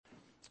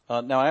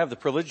Now I have the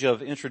privilege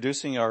of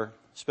introducing our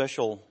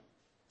special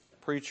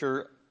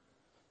preacher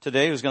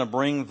today who's going to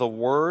bring the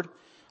word.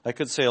 I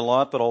could say a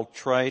lot, but I'll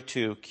try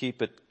to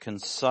keep it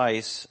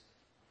concise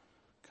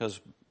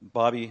because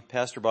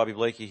Pastor Bobby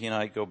Blakey, he and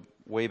I go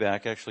way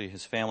back, actually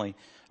his family.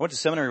 I went to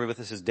seminary with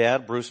his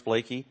dad, Bruce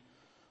Blakey,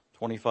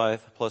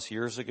 25 plus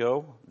years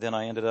ago. Then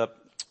I ended up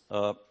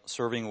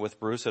serving with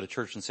Bruce at a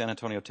church in San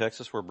Antonio,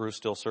 Texas, where Bruce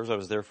still serves. I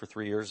was there for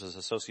 3 years as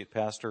associate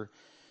pastor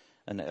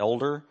and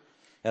elder.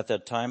 At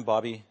that time,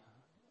 Bobby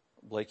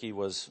Blakey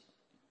was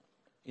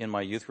in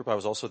my youth group. I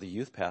was also the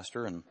youth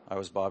pastor, and I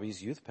was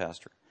Bobby's youth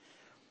pastor.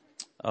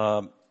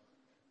 Pastor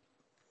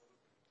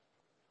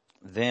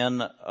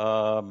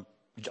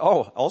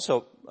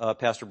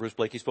Bruce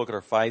Blakey spoke at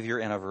our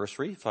 5-year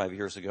anniversary 5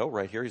 years ago,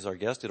 right here. He's our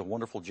guest, did a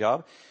wonderful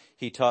job.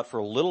 He taught for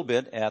a little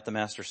bit at the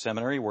Master's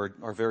Seminary, where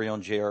our very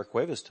own J.R.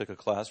 Cuevas took a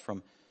class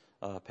from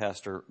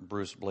Pastor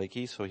Bruce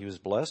Blakey, so he was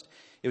blessed.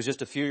 It was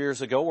just a few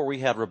years ago where we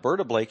had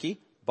Roberta Blakey,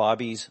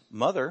 Bobby's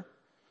mother,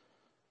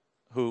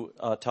 who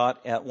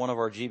taught at one of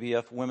our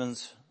GBF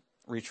women's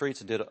retreats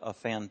and did a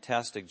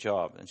fantastic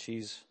job. And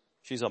she's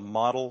a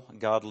model,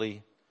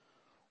 godly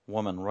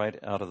woman right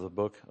out of the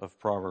book of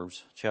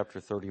Proverbs, chapter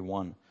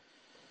 31.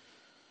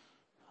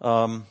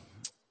 I'll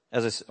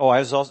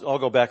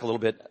go back a little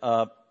bit.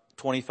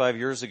 25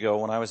 years ago,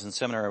 when I was in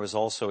seminary, I was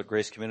also at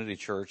Grace Community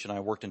Church, and I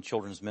worked in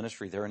children's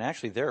ministry there. And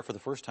actually there, for the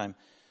first time,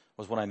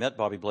 was when I met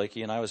Bobby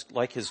Blakey, and I was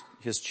like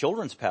his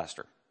children's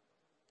pastor.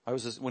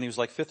 When he was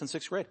like 5th and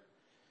 6th grade.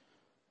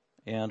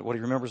 And what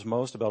he remembers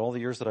most about all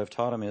the years that I've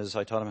taught him is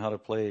I taught him how to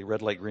play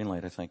red light, green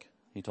light, I think,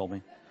 he told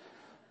me.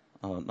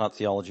 Not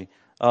theology.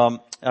 I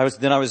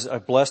was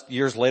blessed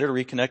years later to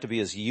reconnect to be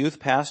his youth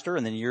pastor,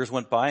 and then years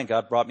went by and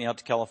God brought me out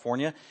to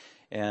California,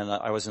 and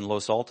I was in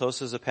Los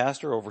Altos as a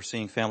pastor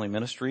overseeing family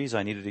ministries.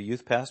 I needed a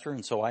youth pastor,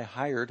 and so I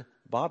hired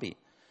Bobby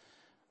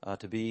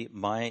to be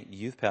my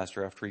youth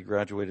pastor after he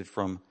graduated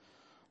from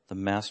the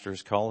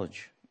Master's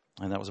College.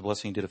 And that was a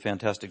blessing. He did a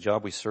fantastic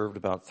job. We served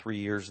about 3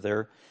 years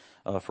there.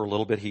 For a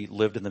little bit, he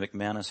lived in the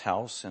McManus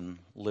house and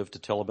lived to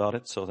tell about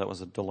it, so that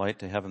was a delight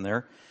to have him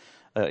there.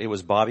 It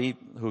was Bobby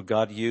who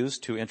God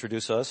used to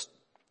introduce us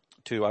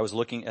to, I was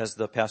looking, as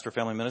the pastor of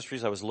family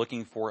ministries, I was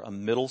looking for a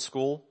middle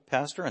school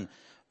pastor, and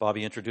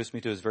Bobby introduced me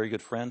to his very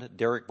good friend,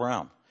 Derek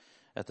Brown,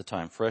 at the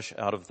time, fresh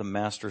out of the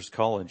Master's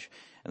College.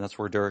 And that's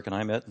where Derek and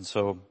I met. And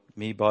so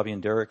me, Bobby,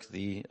 and Derek,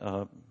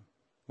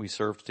 we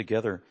served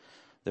together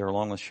there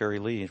along with Sherry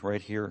Lee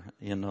right here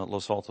in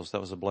Los Altos.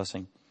 That was a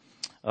blessing.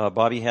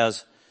 Bobby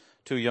has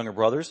 2 younger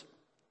brothers.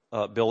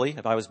 Billy,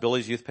 I was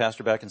Billy's youth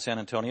pastor back in San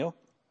Antonio.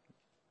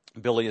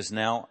 Billy is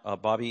now,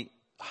 Bobby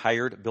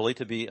hired Billy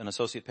to be an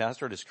associate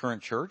pastor at his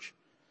current church.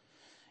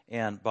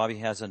 And Bobby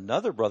has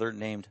another brother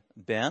named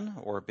Ben,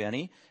 or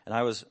Benny, and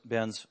I was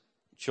Ben's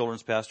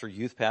children's pastor,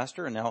 youth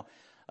pastor. And now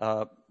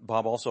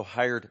Bob also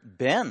hired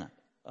Ben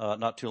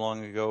not too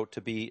long ago to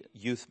be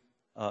youth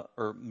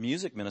or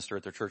music minister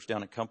at their church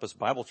down at Compass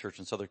Bible Church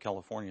in Southern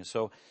California.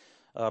 So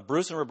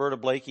Bruce and Roberta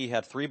Blakey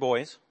had 3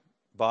 boys,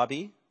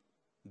 Bobby,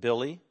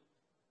 Billy,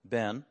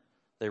 Ben.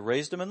 They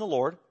raised them in the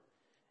Lord,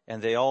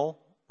 and they all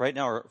right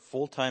now are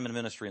full-time in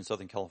ministry in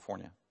Southern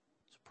California.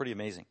 It's pretty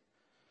amazing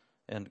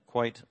and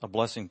quite a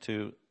blessing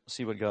to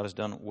see what God has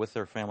done with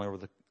their family over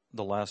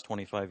the last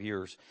 25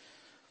 years.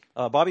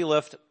 Bobby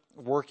left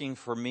working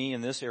for me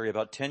in this area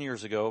about 10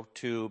 years ago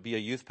to be a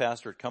youth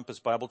pastor at Compass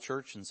Bible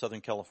Church in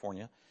Southern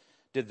California.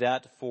 Did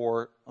that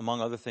for, among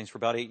other things, for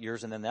about 8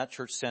 years, and then that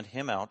church sent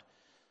him out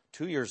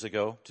 2 years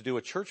ago to do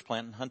a church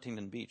plant in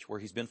Huntington Beach, where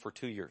he's been for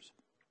 2 years.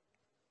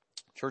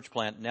 Church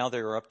plant, now they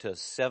are up to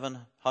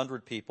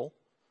 700 people.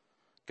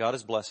 God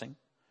is blessing.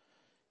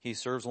 He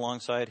serves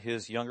alongside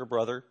his younger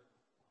brother,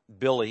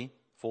 Billy,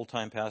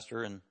 full-time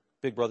pastor, and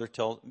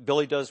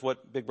Billy does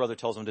what Big Brother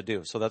tells him to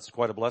do. So that's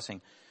quite a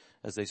blessing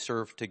as they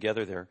serve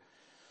together there.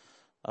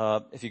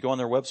 If you go on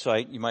their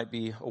website, you might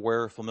be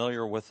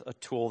familiar with a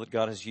tool that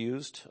God has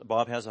used.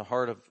 Bob has a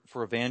heart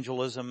for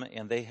evangelism,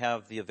 and they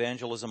have the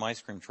evangelism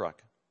ice cream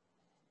truck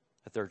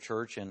at their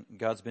church, and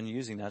God's been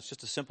using that. It's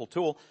just a simple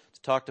tool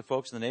to talk to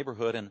folks in the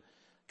neighborhood, and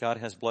God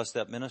has blessed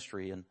that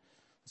ministry. And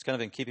it's kind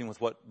of in keeping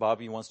with what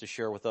Bobby wants to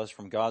share with us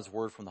from God's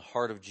Word, from the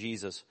heart of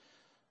Jesus,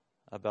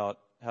 about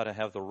how to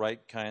have the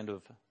right kind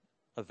of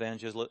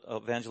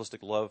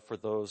evangelistic love for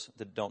those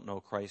that don't know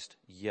Christ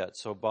yet.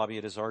 So, Bobby,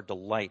 it is our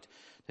delight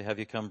to have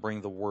you come bring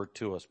the Word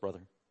to us,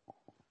 brother.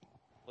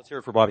 Let's hear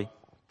it for Bobby.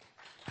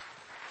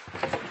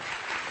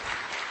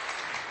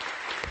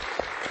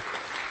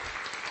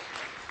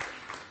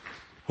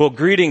 Well,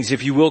 greetings.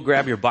 If you will,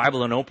 grab your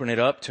Bible and open it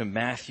up to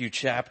Matthew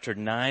chapter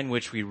 9,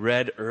 which we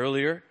read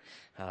earlier.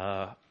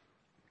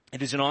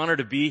 It is an honor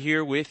to be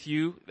here with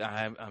you.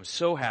 I'm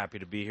so happy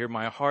to be here.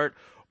 My heart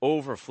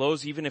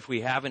overflows, even if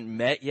we haven't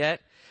met yet.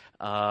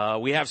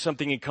 We have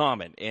something in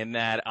common in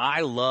that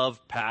I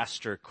love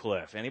Pastor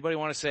Cliff. Anybody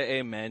want to say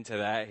amen to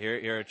that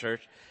here at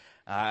church?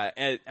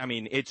 I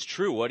mean, it's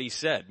true what he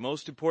said.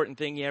 Most important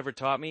thing he ever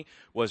taught me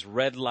was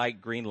red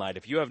light, green light.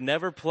 If you have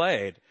never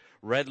played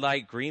red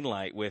light, green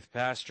light with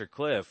Pastor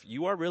Cliff,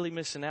 you are really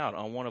missing out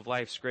on one of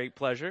life's great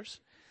pleasures.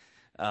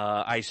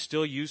 I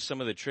still use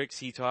some of the tricks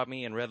he taught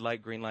me in red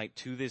light, green light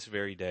to this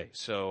very day.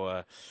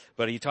 So,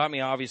 but he taught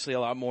me obviously a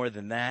lot more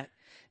than that.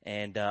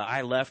 And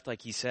I left,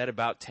 like he said,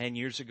 about 10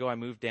 years ago. I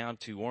moved down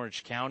to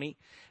Orange County,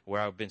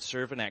 where I've been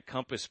serving at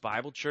Compass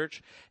Bible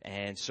Church.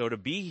 And so to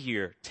be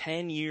here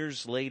 10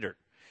 years later,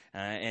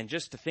 and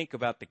just to think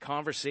about the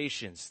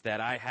conversations that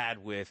I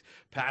had with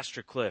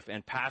Pastor Cliff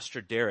and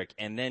Pastor Derek,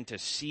 and then to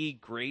see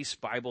Grace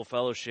Bible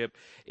Fellowship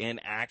in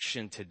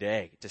action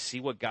today, to see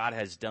what God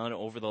has done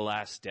over the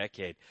last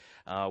decade,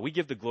 we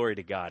give the glory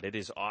to God. It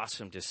is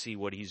awesome to see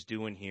what he's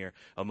doing here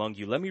among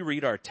you. Let me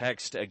read our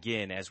text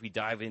again as we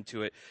dive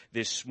into it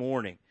this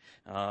morning.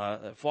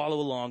 Follow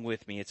along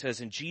with me. It says,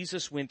 "And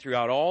Jesus went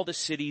throughout all the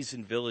cities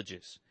and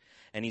villages,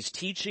 and he's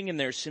teaching in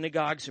their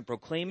synagogues and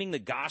proclaiming the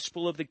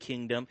gospel of the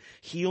kingdom,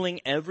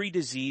 healing every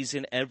disease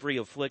and every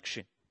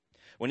affliction.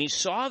 When he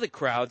saw the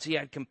crowds, he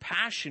had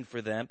compassion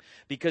for them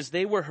because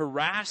they were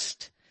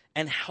harassed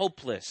and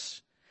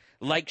helpless,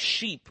 like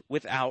sheep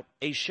without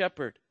a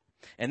shepherd.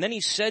 And then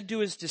he said to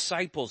his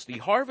disciples, 'The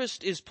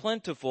harvest is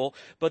plentiful,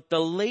 but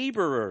the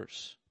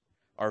laborers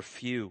are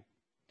few.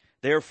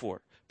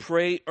 Therefore,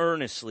 pray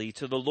earnestly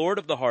to the Lord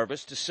of the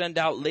harvest to send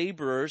out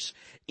laborers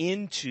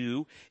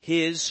into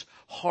his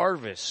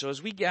harvest.'" So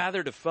as we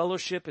gather to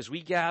fellowship, as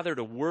we gather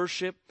to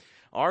worship,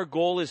 our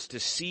goal is to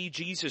see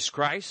Jesus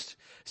Christ,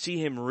 see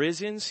him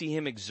risen, see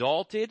him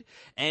exalted,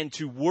 and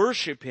to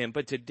worship him.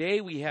 But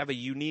today we have a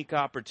unique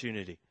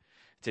opportunity.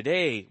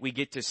 Today we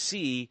get to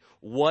see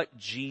what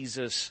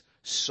Jesus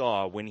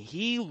saw when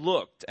he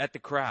looked at the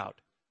crowd.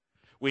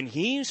 When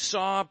he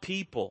saw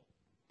people,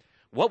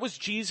 what was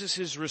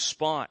Jesus'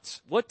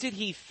 response? What did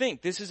he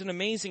think? This is an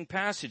amazing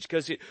passage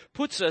because it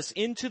puts us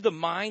into the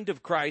mind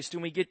of Christ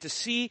and we get to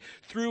see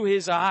through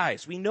his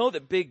eyes. We know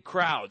that big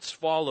crowds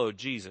followed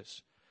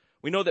Jesus.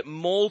 We know that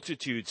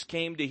multitudes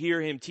came to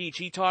hear him teach.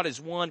 He taught as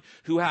one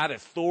who had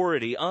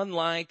authority.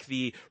 Unlike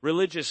the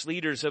religious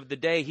leaders of the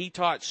day, he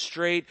taught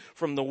straight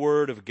from the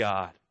Word of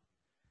God.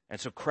 And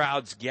so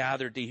crowds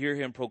gathered to hear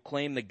him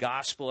proclaim the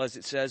gospel, as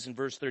it says in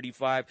verse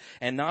 35.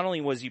 And not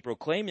only was he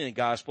proclaiming the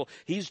gospel,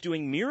 he's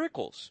doing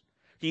miracles.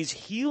 He's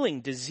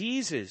healing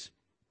diseases.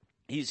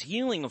 He's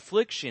healing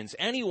afflictions.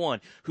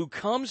 Anyone who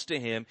comes to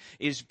him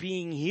is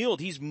being healed.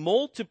 He's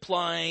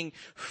multiplying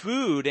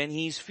food and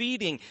he's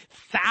feeding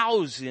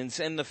thousands.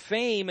 And the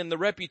fame and the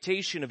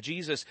reputation of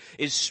Jesus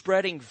is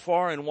spreading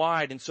far and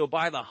wide. And so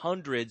by the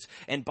hundreds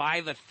and by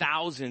the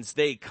thousands,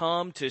 they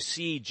come to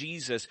see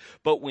Jesus.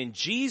 But when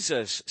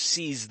Jesus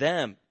sees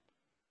them,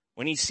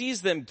 when he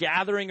sees them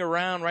gathering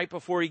around right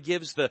before he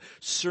gives the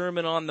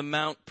Sermon on the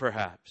Mount,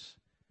 perhaps,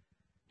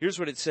 here's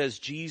what it says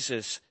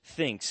Jesus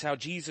thinks, how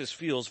Jesus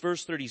feels.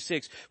 Verse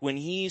 36, when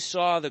he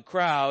saw the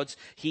crowds,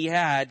 he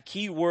had,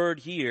 key word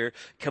here,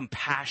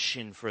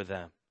 compassion for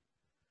them.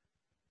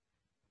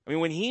 I mean,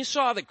 when he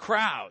saw the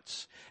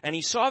crowds and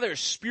he saw their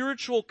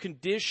spiritual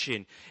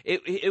condition,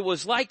 it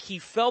was like he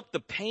felt the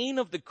pain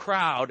of the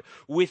crowd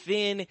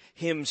within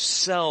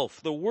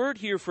himself. The word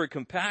here for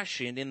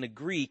compassion in the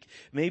Greek,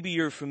 maybe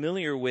you're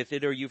familiar with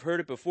it or you've heard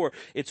it before.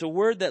 It's a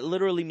word that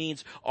literally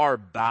means our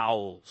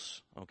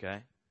bowels,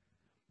 okay?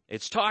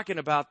 It's talking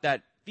about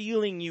that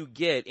feeling you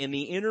get in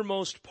the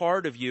innermost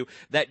part of you,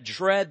 that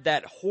dread,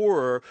 that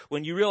horror,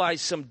 when you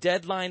realize some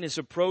deadline is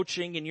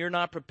approaching and you're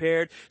not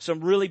prepared,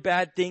 some really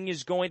bad thing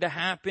is going to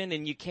happen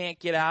and you can't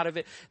get out of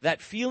it.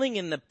 That feeling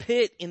in the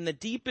pit, in the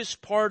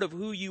deepest part of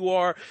who you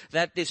are,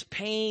 that this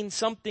pain,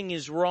 something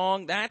is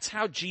wrong. That's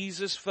how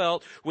Jesus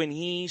felt when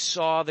he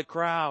saw the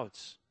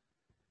crowds.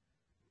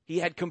 He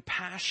had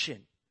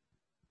compassion.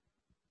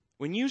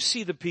 When you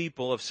see the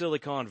people of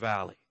Silicon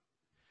Valley,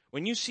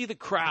 when you see the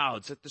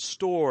crowds at the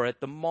store, at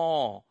the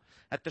mall,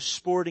 at the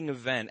sporting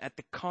event, at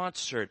the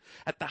concert,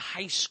 at the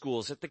high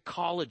schools, at the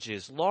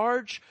colleges,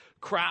 large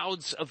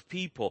crowds of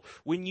people,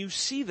 when you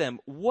see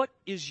them, what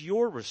is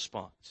your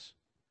response?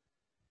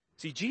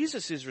 See,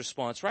 Jesus'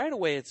 response, right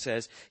away it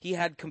says he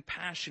had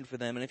compassion for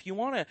them. And if you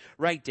want to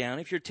write down,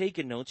 if you're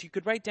taking notes, you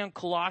could write down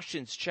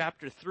Colossians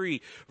chapter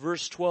 3,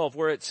 verse 12,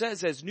 where it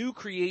says, as new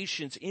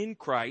creations in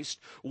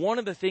Christ, one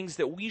of the things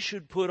that we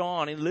should put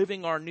on in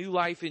living our new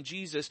life in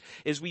Jesus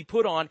is we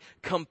put on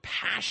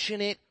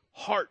compassionate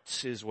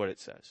hearts, is what it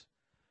says.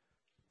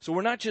 So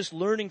we're not just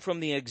learning from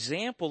the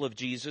example of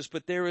Jesus,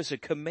 but there is a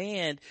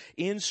command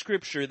in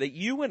Scripture that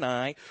you and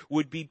I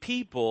would be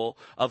people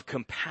of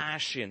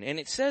compassion. And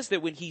it says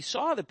that when he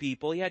saw the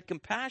people, he had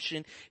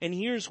compassion, and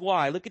here's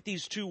why. Look at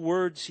these two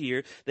words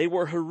here. They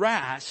were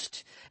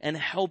harassed and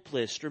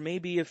helpless. Or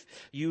maybe if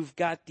you've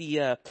got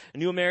the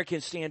New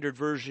American Standard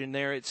Version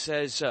there, it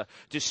says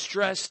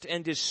distressed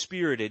and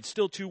dispirited.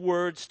 Still two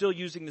words, still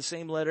using the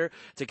same letter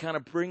to kind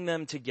of bring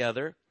them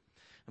together.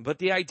 But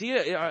the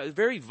idea, a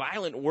very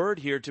violent word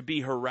here, to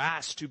be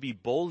harassed, to be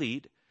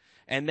bullied,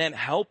 and then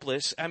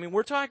helpless. I mean,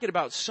 we're talking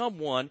about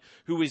someone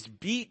who is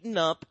beaten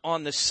up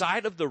on the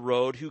side of the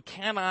road, who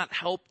cannot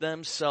help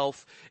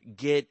themselves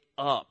get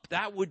up.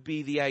 That would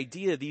be the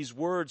idea these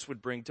words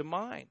would bring to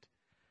mind.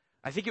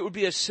 I think it would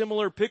be a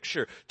similar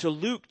picture to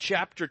Luke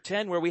chapter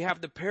 10, where we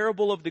have the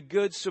parable of the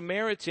Good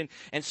Samaritan,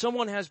 and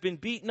someone has been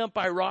beaten up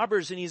by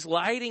robbers and he's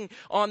lying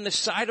on the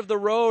side of the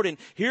road, and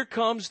here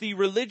comes the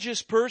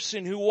religious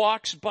person who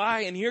walks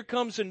by, and here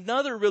comes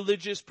another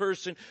religious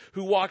person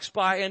who walks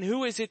by, and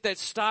who is it that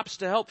stops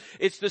to help?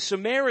 It's the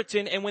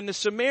Samaritan. And when the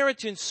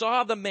Samaritan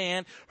saw the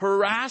man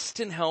harassed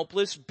and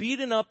helpless,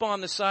 beaten up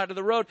on the side of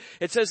the road,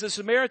 it says the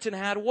Samaritan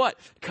had what?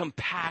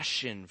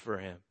 Compassion for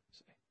him.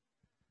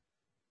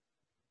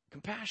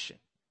 Compassion.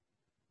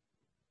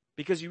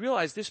 Because you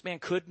realize this man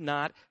could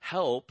not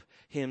help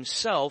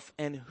himself,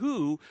 and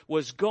who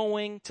was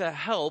going to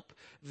help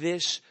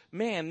this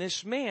man?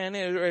 This man,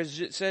 as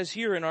it says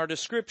here in our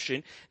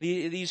description,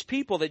 these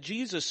people that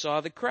Jesus saw,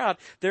 the crowd,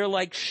 they're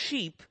like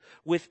sheep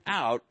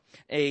without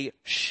a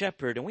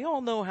shepherd. And we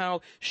all know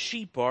how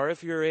sheep are.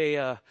 If you're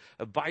a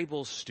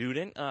Bible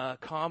student,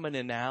 common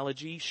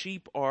analogy,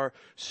 sheep are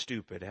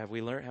stupid. Have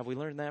we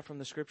learned that from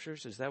the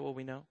scriptures? Is that what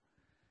we know?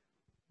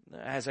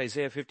 As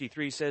Isaiah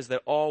 53 says,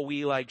 that all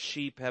we like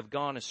sheep have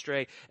gone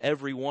astray.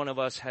 Every one of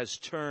us has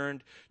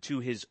turned to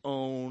his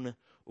own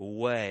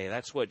way.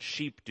 That's what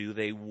sheep do.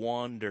 They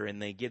wander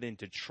and they get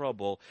into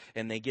trouble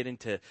and they get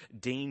into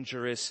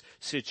dangerous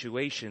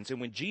situations. And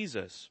when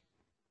Jesus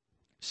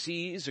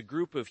sees a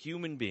group of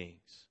human beings,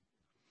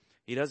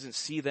 he doesn't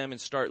see them and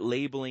start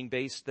labeling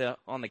based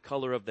on the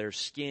color of their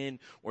skin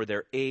or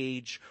their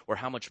age or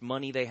how much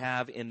money they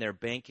have in their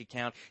bank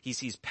account. He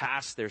sees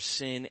past their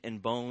sin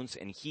and bones,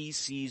 and he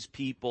sees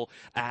people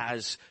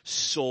as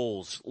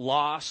souls,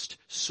 lost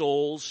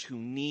souls who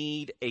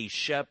need a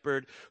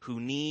shepherd, who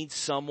need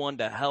someone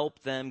to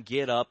help them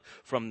get up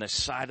from the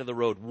side of the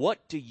road.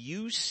 What do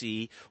you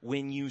see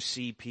when you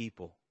see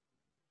people?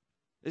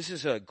 This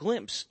is a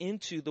glimpse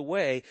into the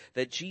way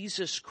that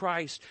Jesus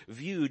Christ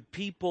viewed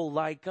people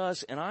like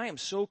us. And I am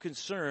so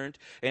concerned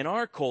in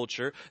our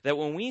culture that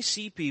when we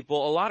see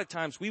people, a lot of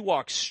times we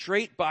walk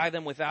straight by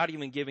them without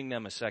even giving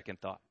them a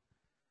second thought.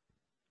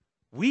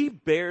 We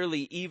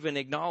barely even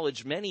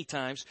acknowledge many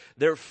times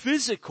their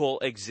physical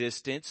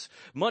existence,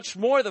 much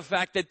more the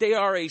fact that they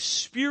are a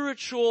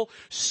spiritual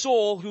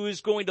soul who is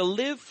going to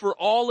live for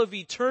all of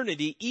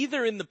eternity,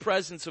 either in the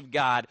presence of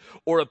God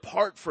or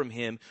apart from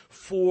him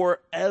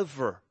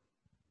forever.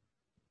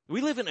 We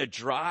live in a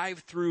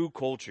drive-through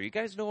culture. You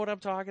guys know what I'm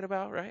talking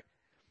about, right?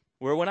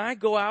 Where when I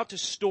go out to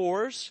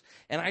stores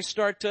and I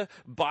start to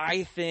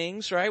buy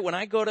things, right? When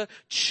I go to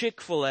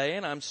Chick-fil-A,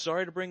 and I'm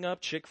sorry to bring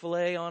up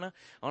Chick-fil-A on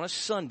a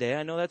Sunday.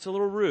 I know that's a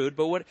little rude,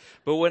 but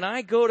when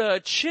I go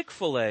to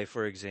Chick-fil-A,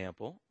 for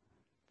example,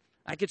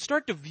 I can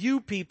start to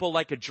view people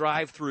like a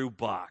drive-through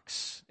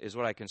box is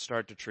what I can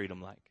start to treat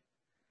them like.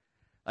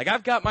 Like,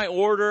 I've got my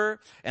order,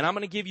 and I'm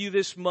going to give you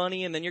this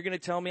money, and then you're going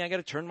to tell me I got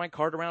to turn my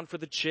card around for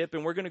the chip,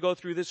 and we're going to go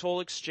through this whole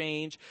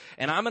exchange,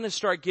 and I'm going to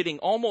start getting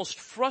almost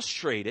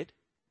frustrated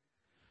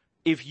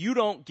if you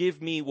don't give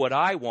me what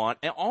I want,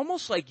 and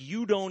almost like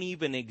you don't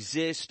even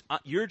exist.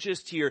 You're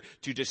just here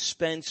to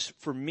dispense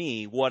for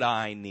me what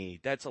I need.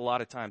 That's a lot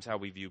of times how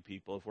we view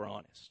people, if we're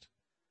honest.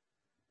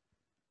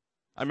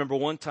 I remember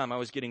one time I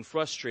was getting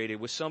frustrated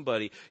with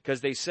somebody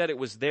because they said it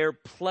was their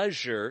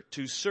pleasure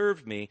to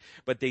serve me,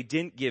 but they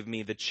didn't give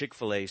me the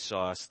Chick-fil-A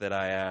sauce that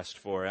I asked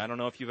for. I don't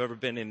know if you've ever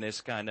been in this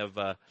kind of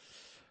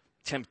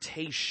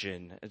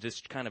temptation,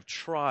 this kind of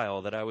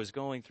trial that I was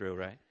going through,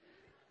 right?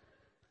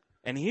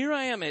 And here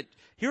I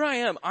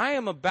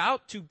am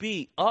about to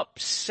be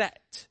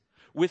upset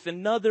with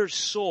another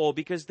soul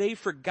because they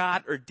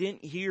forgot or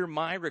didn't hear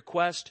my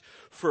request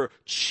for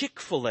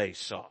Chick-fil-A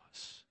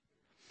sauce.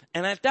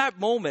 And at that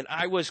moment,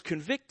 I was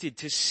convicted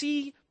to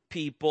see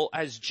people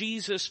as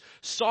Jesus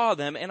saw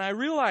them. And I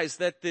realized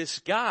that this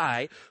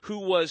guy who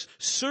was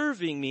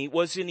serving me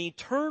was an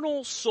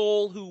eternal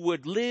soul who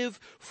would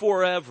live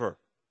forever.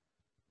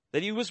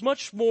 That he was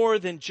much more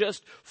than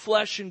just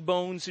flesh and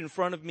bones in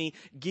front of me,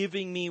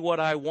 giving me what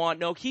I want.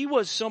 No, he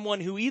was someone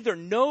who either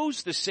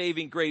knows the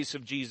saving grace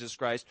of Jesus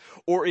Christ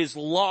or is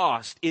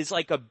lost, is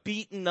like a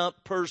beaten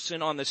up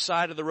person on the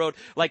side of the road,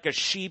 like a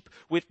sheep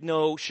with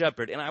no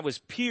shepherd. And I was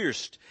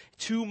pierced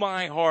to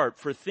my heart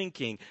for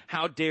thinking,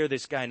 how dare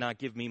this guy not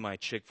give me my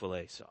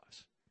Chick-fil-A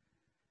sauce?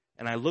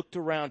 And I looked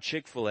around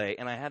Chick-fil-A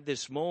and I had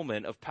this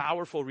moment of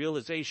powerful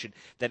realization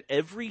that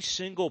every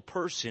single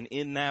person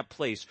in that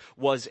place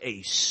was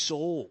a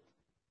soul.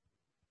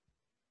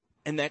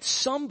 And that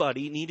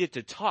somebody needed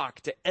to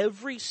talk to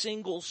every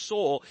single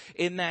soul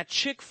in that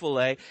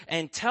Chick-fil-A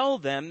and tell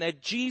them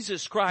that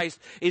Jesus Christ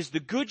is the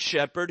good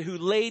shepherd who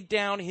laid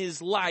down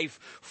his life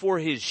for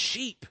his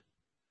sheep.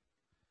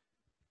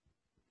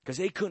 Because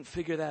they couldn't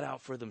figure that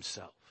out for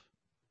themselves.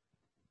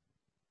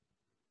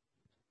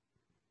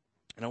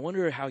 And I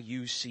wonder how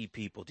you see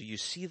people. Do you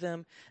see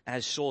them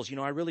as souls? You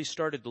know, I really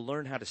started to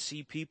learn how to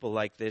see people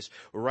like this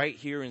right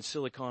here in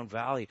Silicon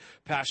Valley.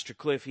 Pastor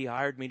Cliff, he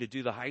hired me to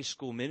do the high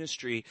school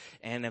ministry.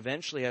 And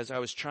eventually, as I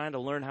was trying to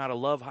learn how to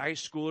love high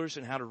schoolers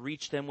and how to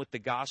reach them with the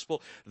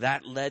gospel,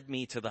 that led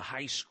me to the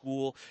high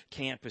school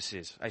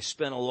campuses. I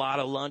spent a lot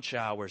of lunch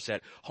hours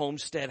at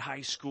Homestead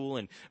High School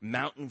and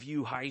Mountain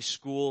View High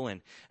School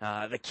and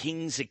the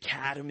King's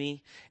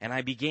Academy. And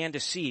I began to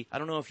see, I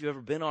don't know if you've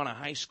ever been on a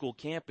high school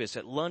campus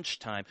at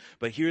lunchtime,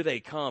 but here they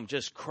come,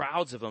 just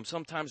crowds of them,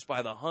 sometimes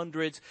by the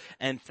hundreds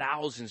and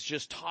thousands,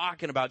 just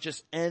talking about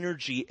just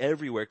energy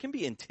everywhere. It can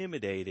be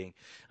intimidating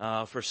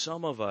for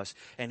some of us.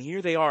 And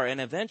here they are. And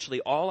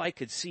eventually all I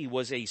could see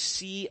was a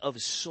sea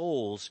of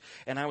souls.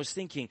 And I was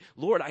thinking,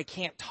 Lord, I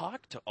can't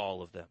talk to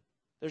all of them.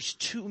 There's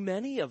too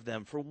many of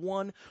them for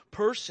one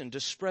person to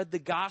spread the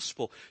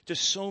gospel to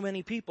so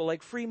many people,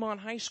 like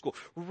Fremont High School,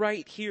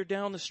 right here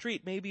down the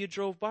street. Maybe you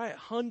drove by it.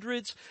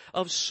 Hundreds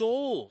of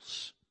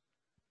souls.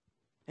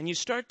 And you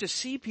start to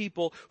see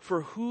people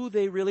for who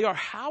they really are.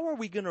 How are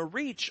we going to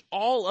reach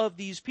all of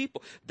these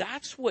people?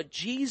 That's what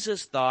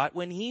Jesus thought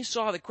when he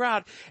saw the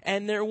crowd.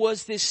 And there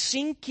was this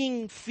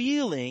sinking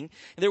feeling.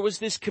 There was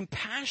this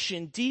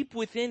compassion deep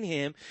within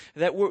him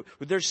that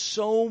there's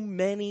so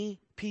many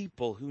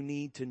people who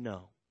need to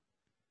know.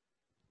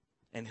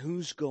 And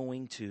who's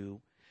going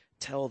to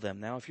tell them?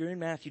 Now, if you're in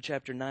Matthew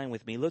chapter 9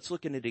 with me, let's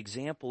look at an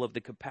example of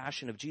the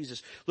compassion of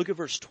Jesus. Look at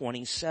verse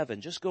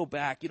 27. Just go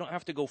back. You don't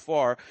have to go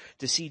far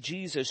to see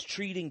Jesus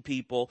treating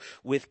people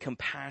with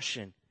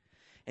compassion.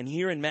 And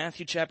here in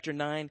Matthew chapter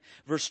 9,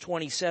 verse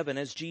 27,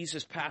 as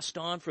Jesus passed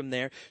on from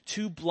there,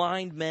 2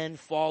 blind men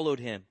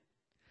followed him.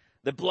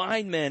 The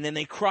blind men, and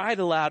they cried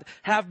aloud,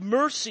 "Have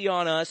mercy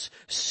on us,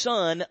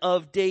 Son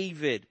of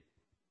David."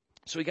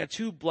 So we got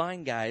 2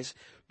 blind guys.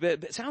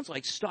 But it sounds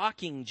like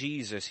stalking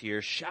Jesus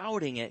here,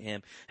 shouting at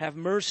him, "Have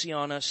mercy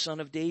on us,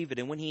 Son of David."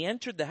 And when he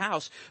entered the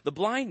house, the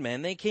blind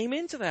men, they came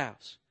into the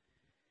house.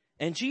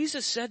 And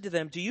Jesus said to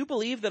them, "Do you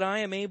believe that I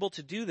am able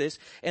to do this?"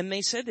 And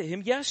they said to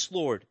him, "Yes,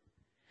 Lord."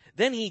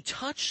 Then he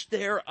touched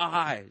their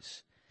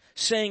eyes,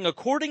 saying,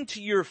 "According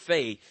to your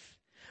faith,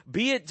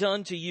 be it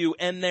done to you."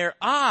 And their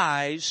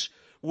eyes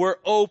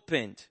were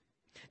opened.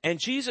 And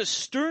Jesus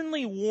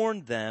sternly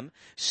warned them,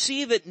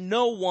 "See that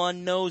no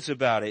one knows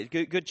about it."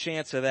 Good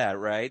chance of that,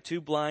 right? 2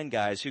 blind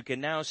guys who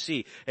can now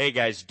see. Hey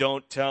guys,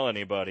 don't tell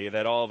anybody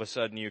that all of a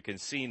sudden you can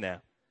see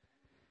now.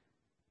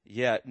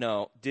 Yeah,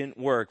 no, didn't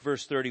work.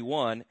 Verse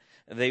 31,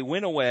 they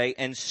went away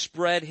and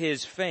spread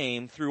his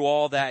fame through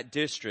all that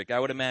district. I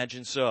would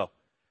imagine so.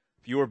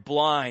 If you were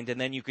blind and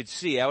then you could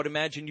see, I would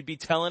imagine you'd be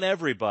telling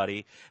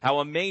everybody how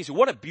amazing,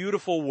 what a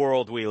beautiful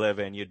world we live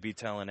in. You'd be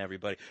telling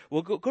everybody.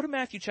 Well, go to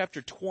Matthew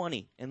chapter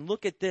 20 and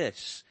look at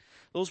this.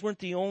 Those weren't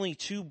the only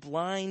 2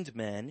 blind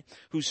men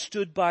who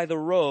stood by the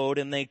road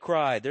and they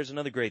cried. There's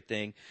another great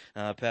thing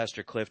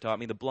Pastor Cliff taught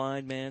me. The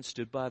blind man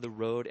stood by the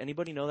road.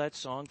 Anybody know that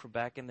song from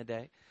back in the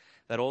day?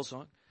 That old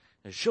song?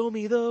 Show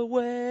me the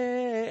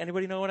way.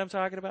 Anybody know what I'm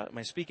talking about? Am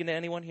I speaking to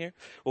anyone here?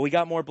 Well, we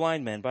got more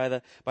blind men by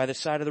the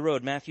side of the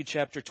road. Matthew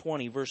chapter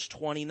 20, verse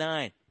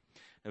 29.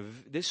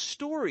 This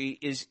story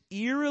is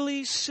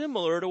eerily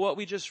similar to what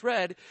we just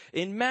read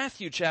in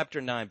Matthew chapter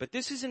 9, but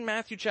this is in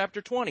Matthew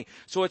chapter 20.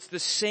 So it's the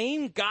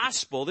same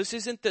gospel. This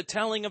isn't the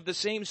telling of the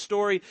same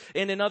story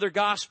in another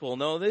gospel.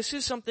 No, this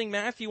is something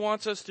Matthew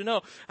wants us to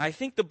know. I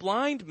think the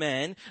blind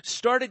men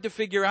started to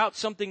figure out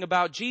something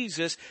about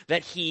Jesus,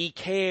 that he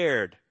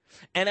cared.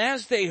 And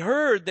as they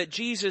heard that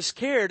Jesus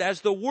cared,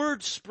 as the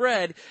word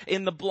spread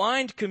in the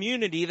blind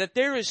community that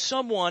there is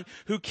someone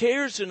who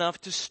cares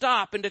enough to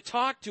stop and to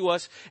talk to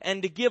us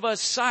and to give us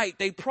sight,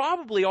 they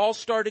probably all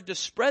started to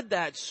spread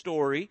that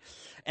story.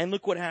 And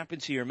look what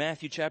happens here.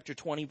 Matthew chapter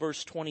 20,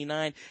 verse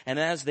 29. And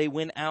as they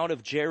went out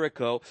of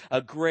Jericho,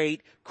 a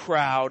great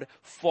crowd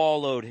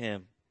followed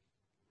him.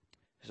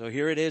 So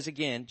here it is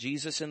again,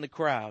 Jesus and the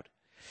crowd.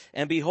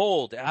 And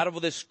behold, out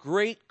of this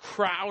great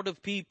crowd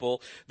of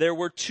people, there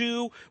were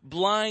 2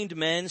 blind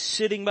men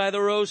sitting by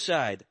the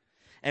roadside.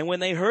 And when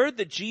they heard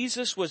that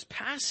Jesus was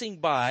passing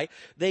by,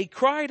 they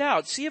cried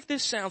out. See if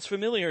this sounds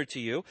familiar to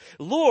you.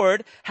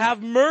 "Lord,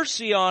 have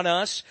mercy on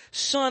us,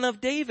 Son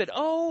of David."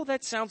 Oh,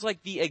 that sounds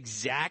like the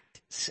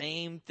exact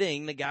same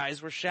thing the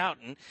guys were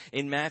shouting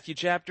in Matthew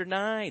chapter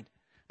 9.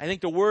 I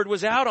think the word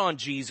was out on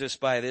Jesus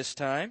by this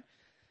time.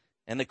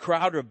 And the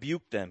crowd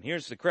rebuked them.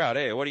 Here's the crowd.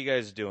 "Hey, what are you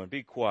guys doing?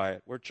 Be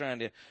quiet. We're trying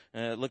to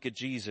look at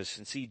Jesus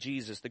and see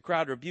Jesus." The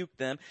crowd rebuked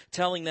them,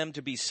 telling them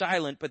to be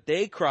silent, but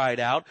they cried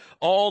out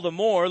all the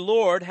more,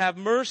 "Lord, have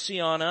mercy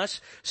on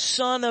us,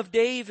 Son of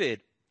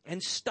David."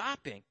 And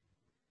stopping,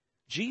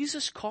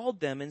 Jesus called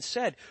them and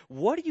said,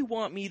 "What do you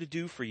want me to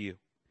do for you?"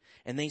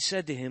 And they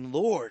said to him,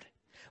 "Lord,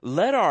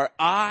 let our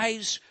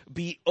eyes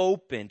be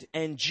opened."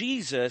 And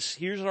Jesus,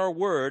 here's our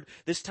word,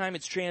 this time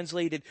it's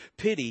translated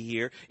pity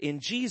here. In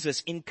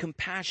Jesus, in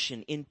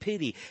compassion, in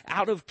pity,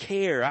 out of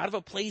care, out of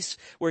a place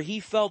where he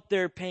felt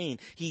their pain,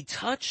 he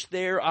touched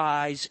their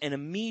eyes and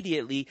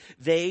immediately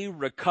they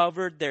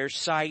recovered their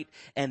sight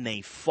and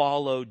they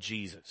followed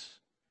Jesus.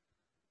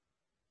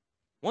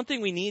 One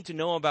thing we need to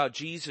know about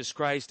Jesus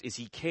Christ is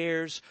he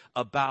cares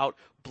about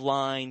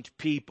blind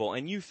people.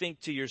 And you think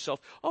to yourself,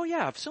 oh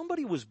yeah, if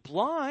somebody was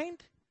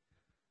blind,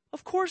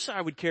 of course I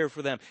would care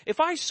for them. If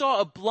I saw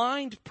a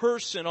blind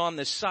person on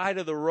the side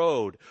of the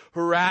road,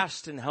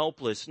 harassed and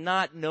helpless,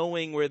 not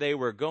knowing where they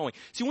were going.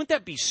 See, wouldn't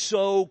that be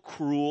so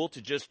cruel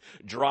to just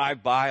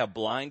drive by a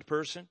blind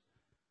person?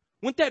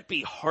 Wouldn't that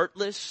be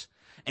heartless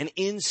and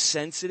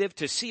insensitive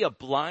to see a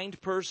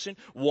blind person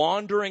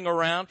wandering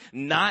around,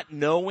 not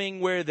knowing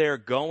where they're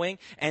going,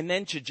 and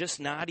then to just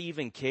not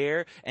even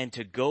care and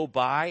to go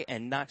by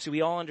and not? So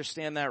we all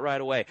understand that right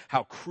away,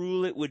 how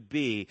cruel it would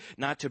be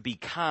not to be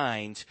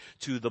kind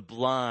to the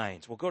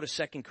blind. Well, go to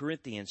 2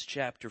 Corinthians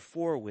chapter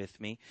 4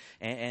 with me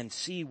and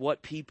see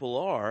what people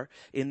are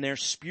in their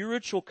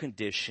spiritual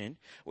condition.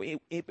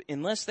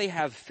 Unless they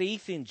have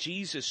faith in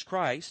Jesus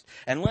Christ,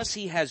 unless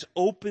he has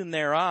opened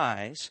their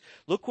eyes,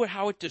 look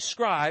how it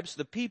describes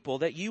the people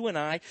that you and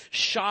I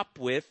shop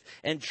with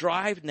and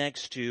drive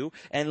next to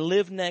and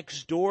live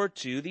next door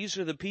to. These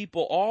are the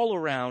people all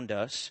around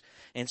us.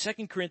 In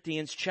 2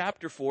 Corinthians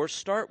chapter 4,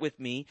 start with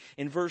me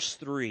in verse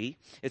 3.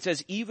 It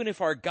says, even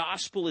if our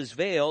gospel is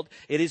veiled,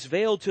 it is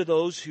veiled to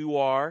those who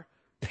are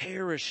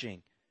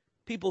perishing.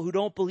 People who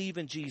don't believe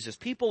in Jesus.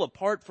 People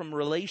apart from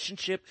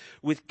relationship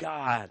with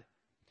God.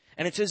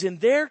 And it says, in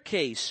their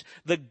case,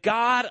 the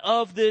God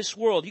of this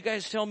world. You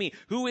guys tell me,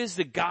 who is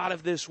the God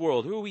of this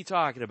world? Who are we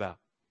talking about?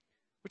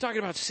 We're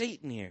talking about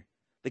Satan here.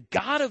 The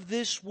God of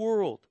this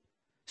world.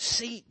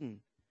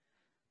 Satan.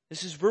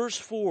 This is verse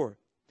 4.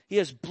 He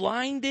has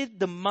blinded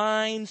the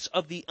minds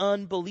of the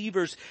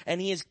unbelievers,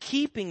 and he is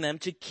keeping them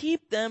to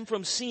keep them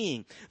from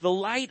seeing the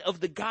light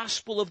of the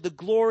gospel of the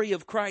glory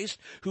of Christ,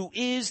 who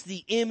is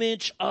the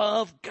image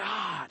of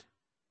God.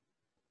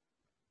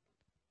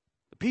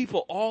 The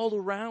people all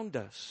around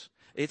us,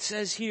 it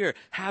says here,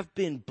 have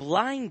been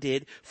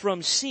blinded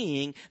from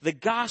seeing the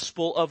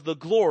gospel of the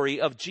glory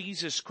of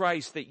Jesus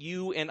Christ that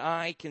you and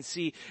I can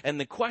see. And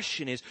the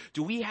question is,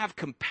 do we have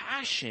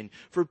compassion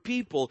for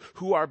people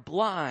who are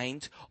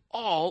blind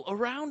all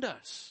around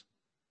us?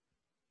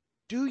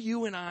 Do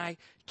you and I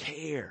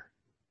care?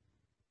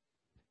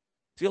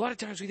 See, a lot of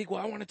times we think,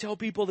 well, I want to tell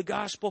people the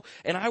gospel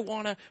and I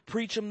want to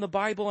preach them the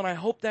Bible, and I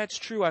hope that's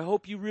true. I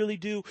hope you really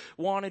do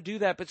want to do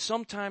that. But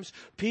sometimes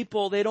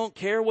people, they don't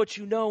care what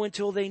you know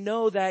until they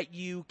know that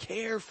you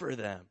care for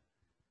them.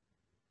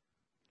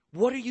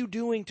 What are you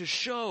doing to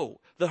show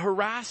the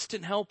harassed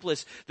and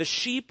helpless, the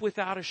sheep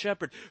without a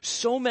shepherd?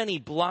 So many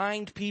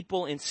blind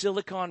people in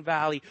Silicon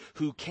Valley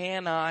who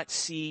cannot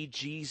see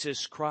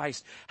Jesus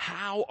Christ.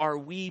 How are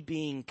we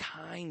being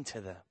kind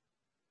to them?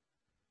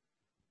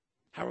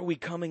 How are we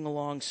coming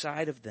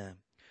alongside of them?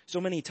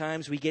 So many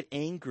times we get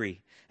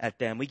angry at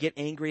them. We get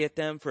angry at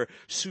them for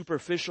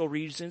superficial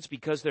reasons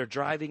because they're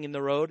driving in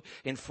the road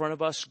in front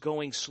of us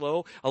going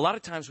slow. A lot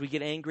of times we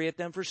get angry at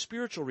them for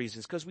spiritual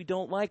reasons because we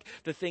don't like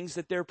the things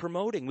that they're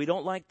promoting. We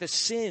don't like the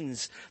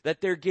sins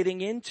that they're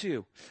getting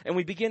into. And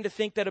we begin to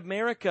think that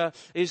America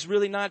is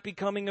really not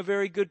becoming a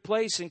very good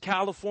place. In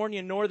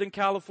California, Northern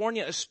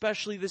California,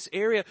 especially this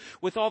area,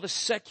 with all the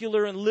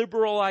secular and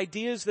liberal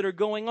ideas that are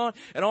going on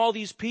and all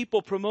these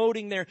people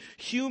promoting their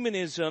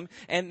humanism,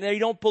 and they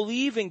don't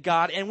believe in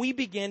God, and we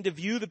begin to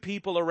view the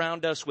people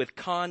around us with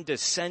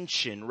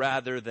condescension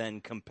rather than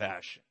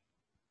compassion.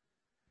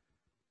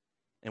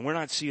 And we're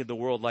not seeing the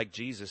world like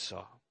Jesus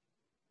saw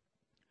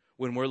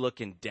when we're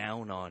looking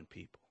down on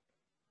people.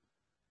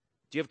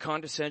 Do you have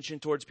condescension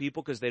towards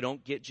people because they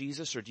don't get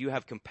Jesus, or do you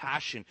have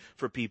compassion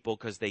for people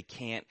because they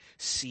can't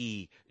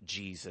see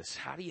Jesus?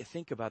 How do you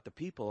think about the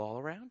people all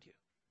around you?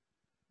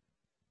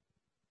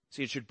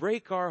 See, it should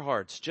break our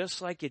hearts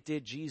just like it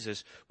did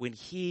Jesus when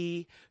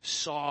he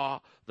saw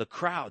the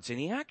crowds. And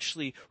he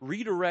actually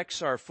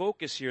redirects our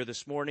focus here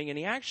this morning, and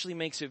he actually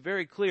makes it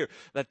very clear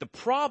that the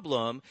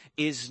problem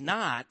is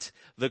not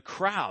the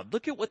crowd.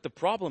 Look at what the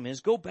problem is.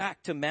 Go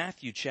back to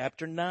Matthew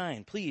chapter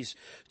 9. Please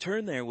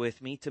turn there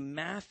with me to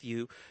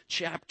Matthew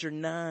chapter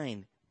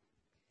 9.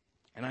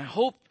 And I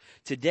hope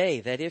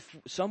today that if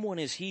someone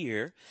is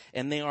here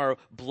and they are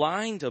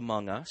blind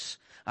among us,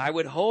 I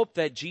would hope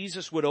that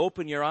Jesus would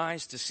open your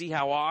eyes to see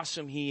how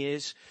awesome he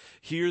is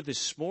here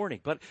this morning.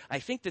 But I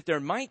think that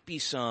there might be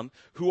some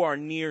who are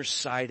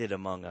nearsighted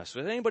among us.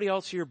 Was anybody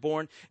else here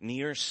born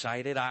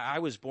nearsighted? I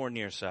was born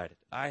nearsighted.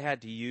 I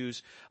had to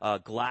use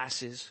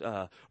glasses.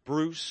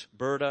 Bruce,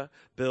 Berta,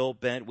 Bill,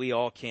 Ben, we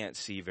all can't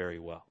see very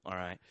well, all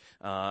right?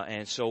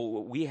 And so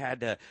we had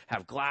to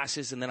have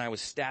glasses, and then I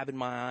was stabbing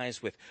my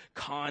eyes with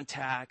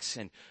contacts.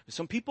 And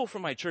some people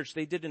from my church,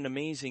 they did an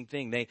amazing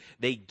thing.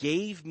 They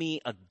gave me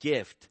a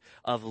gift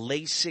of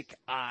LASIK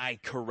eye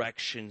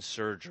correction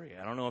surgery.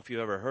 I don't know if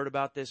you ever heard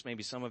about this.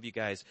 Maybe some of you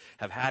guys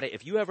have had it.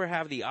 If you ever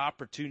have the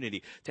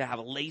opportunity to have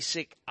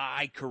LASIK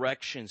eye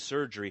correction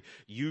surgery,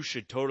 you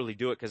should totally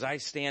do it, because I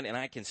stand and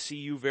I can see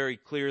you very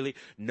clearly.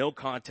 No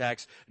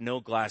contacts,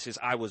 no glasses.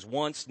 I was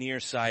once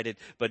nearsighted,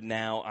 but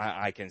now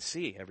I can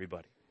see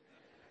everybody.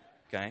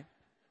 Okay?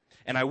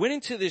 And I went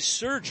into this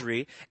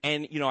surgery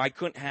and, I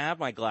couldn't have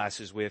my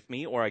glasses with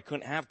me or I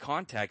couldn't have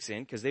contacts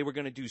in because they were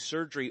going to do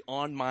surgery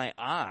on my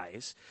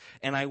eyes.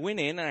 And I went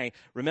in and I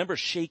remember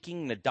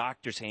shaking the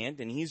doctor's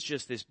hand and he's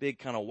just this big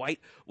kind of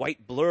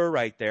white blur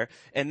right there.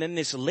 And then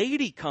this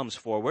lady comes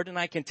forward and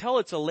I can tell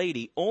it's a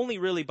lady only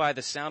really by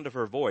the sound of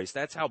her voice.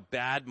 That's how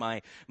bad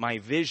my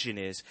vision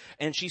is.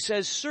 And she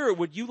says, "Sir,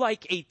 would you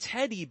like a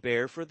teddy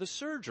bear for the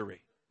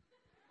surgery?"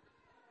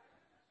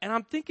 And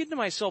I'm thinking to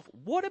myself,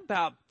 what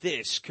about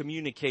this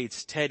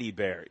communicates teddy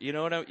bear? You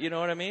know what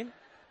I mean?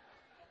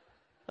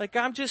 Like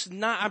I'm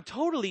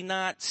totally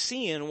not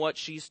seeing what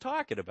she's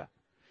talking about.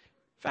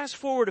 Fast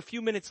forward a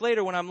few minutes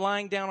later when I'm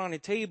lying down on a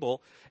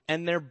table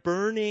and they're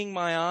burning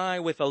my eye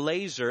with a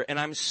laser and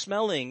I'm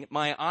smelling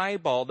my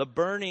eyeball, the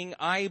burning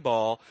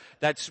eyeball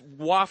that's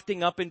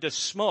wafting up into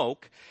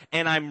smoke,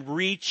 and I'm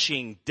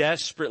reaching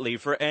desperately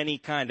for any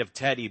kind of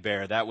teddy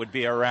bear that would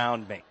be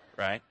around me,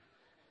 right?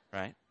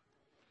 Right?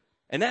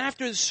 And then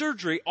after the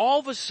surgery,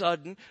 all of a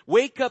sudden,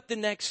 wake up the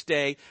next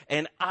day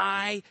and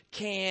I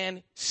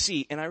can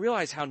see. And I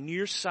realize how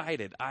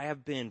nearsighted I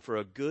have been for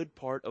a good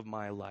part of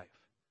my life.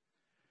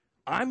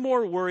 I'm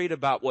more worried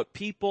about what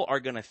people are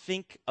going to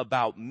think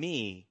about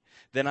me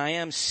than I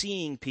am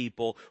seeing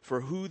people for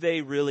who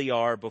they really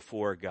are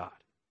before God.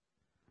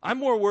 I'm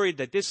more worried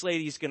that this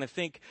lady's going to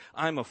think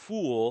I'm a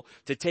fool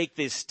to take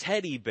this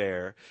teddy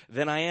bear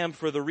than I am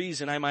for the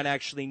reason I might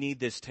actually need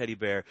this teddy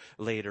bear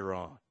later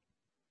on.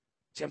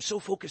 See, I'm so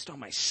focused on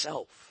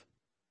myself.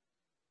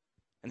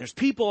 And there's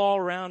people all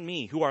around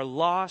me who are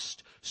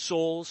lost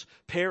souls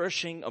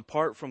perishing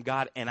apart from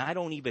God, and I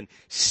don't even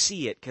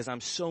see it because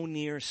I'm so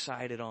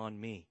nearsighted on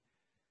me.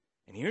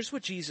 And here's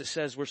what Jesus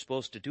says we're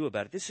supposed to do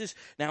about it. This is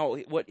now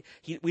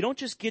we don't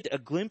just get a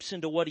glimpse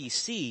into what he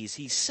sees.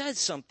 He says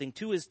something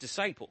to his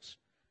disciples.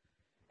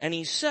 And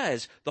he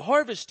says, the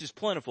harvest is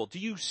plentiful. Do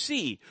you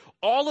see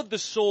all of the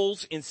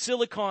souls in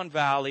Silicon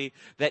Valley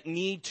that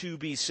need to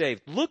be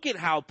saved? Look at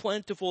how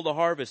plentiful the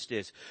harvest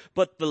is.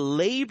 But the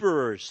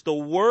laborers, the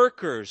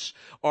workers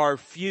are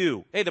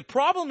few. Hey, the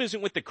problem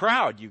isn't with the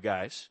crowd, you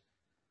guys.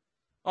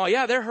 Oh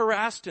yeah, they're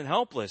harassed and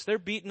helpless. They're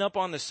beaten up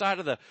on the side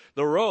of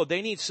the road.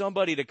 They need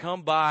somebody to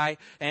come by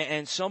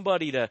and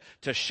somebody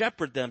to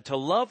shepherd them, to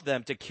love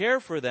them, to care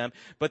for them.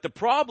 But the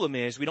problem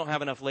is we don't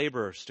have enough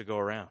laborers to go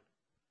around.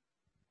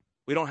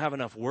 We don't have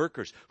enough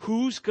workers.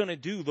 Who's going to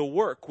do the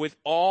work with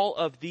all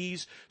of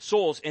these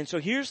souls? And so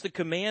here's the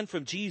command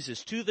from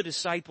Jesus to the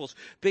disciples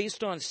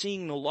based on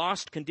seeing the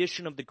lost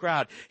condition of the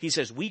crowd. He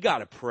says, we got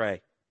to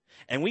pray.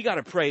 And we got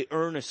to pray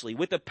earnestly,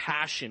 with a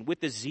passion,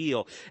 with a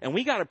zeal. And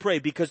we got to pray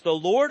because the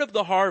Lord of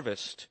the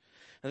harvest,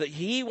 that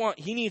he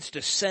needs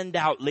to send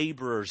out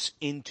laborers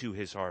into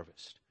his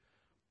harvest.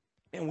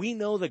 And we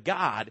know the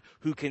God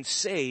who can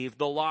save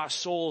the lost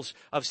souls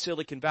of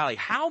Silicon Valley.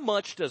 How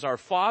much does our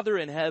Father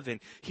in heaven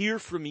hear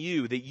from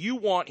you that you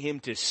want him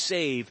to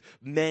save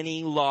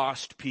many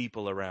lost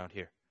people around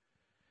here?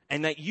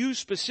 And that you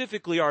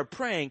specifically are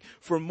praying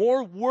for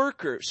more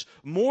workers,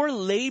 more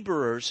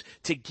laborers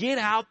to get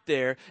out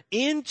there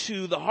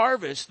into the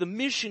harvest, the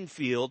mission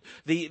field,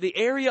 the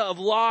area of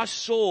lost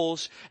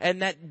souls,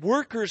 and that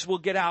workers will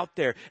get out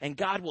there and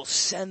God will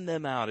send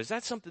them out. Is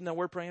that something that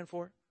we're praying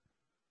for?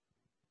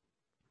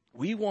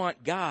 We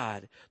want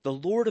God, the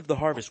Lord of the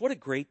harvest. What a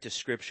great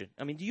description.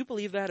 I mean, do you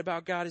believe that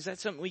about God? Is that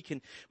something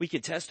we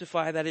can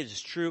testify that it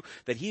is true,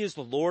 that he is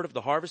the Lord of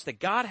the harvest,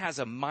 that God has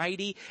a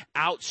mighty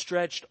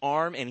outstretched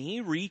arm and he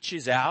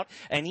reaches out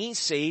and he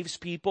saves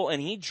people and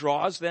he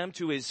draws them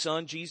to his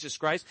son, Jesus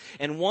Christ.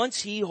 And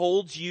once he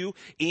holds you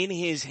in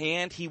his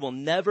hand, he will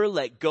never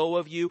let go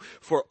of you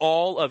for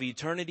all of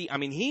eternity. I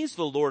mean, he's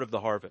the Lord of the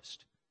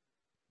harvest.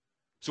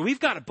 So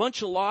we've got a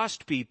bunch of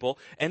lost people,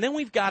 and then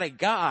we've got a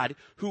God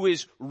who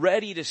is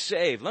ready to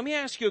save. Let me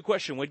ask you a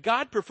question. Would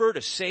God prefer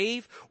to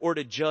save or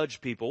to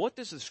judge people? What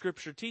does the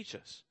scripture teach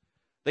us?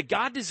 That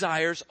God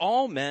desires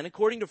all men,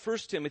 according to 1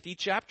 Timothy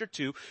chapter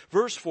 2,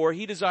 verse 4,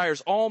 he desires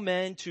all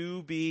men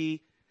to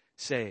be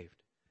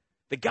saved.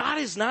 That God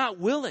is not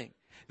willing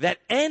that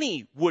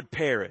any would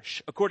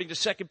perish, according to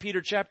 2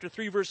 Peter chapter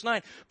 3, verse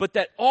 9, but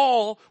that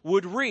all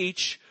would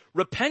reach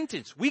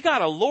repentance. We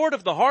got a Lord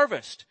of the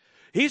harvest.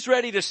 He's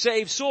ready to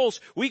save souls.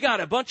 We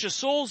got a bunch of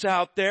souls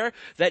out there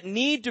that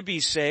need to be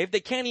saved. They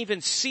can't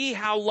even see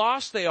how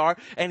lost they are.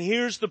 And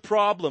here's the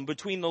problem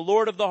between the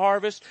Lord of the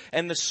harvest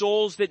and the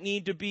souls that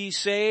need to be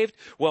saved.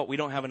 Well, we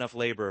don't have enough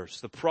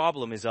laborers. The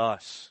problem is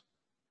us.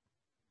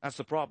 That's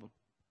the problem.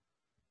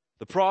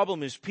 The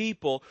problem is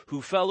people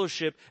who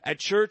fellowship at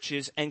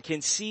churches and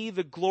can see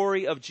the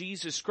glory of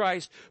Jesus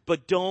Christ,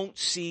 but don't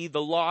see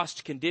the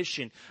lost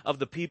condition of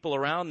the people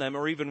around them,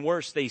 or even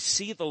worse, they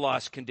see the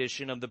lost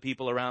condition of the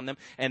people around them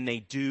and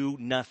they do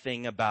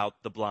nothing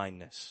about the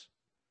blindness.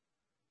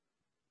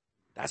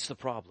 That's the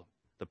problem.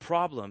 The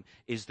problem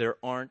is there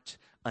aren't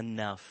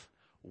enough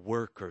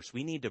workers.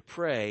 We need to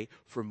pray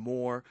for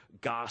more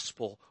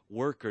gospel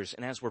workers.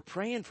 And as we're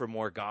praying for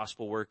more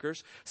gospel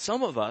workers,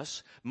 some of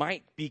us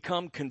might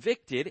become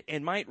convicted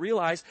and might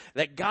realize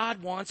that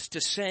God wants to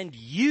send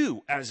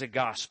you as a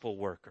gospel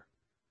worker.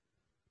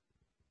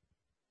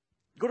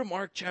 Go to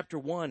Mark chapter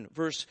 1,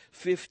 verse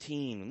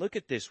 15. Look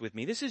at this with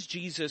me. This is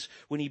Jesus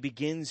when he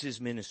begins his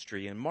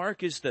ministry. And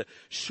Mark is the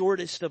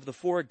shortest of the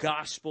four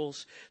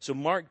Gospels. So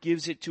Mark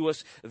gives it to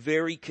us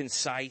very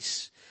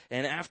concise.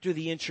 And after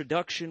the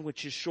introduction,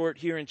 which is short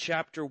here in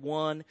chapter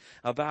 1,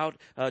 about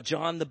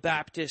John the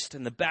Baptist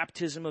and the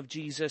baptism of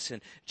Jesus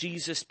and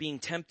Jesus being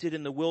tempted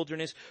in the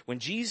wilderness, when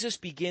Jesus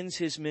begins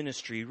his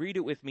ministry, read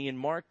it with me in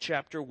Mark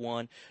chapter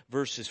 1,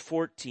 verses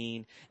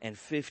 14 and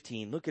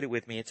 15. Look at it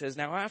with me. It says,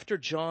 "Now after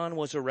John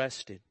was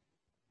arrested,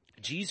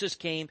 Jesus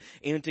came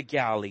into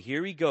Galilee."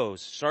 Here he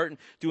goes, starting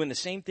doing the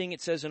same thing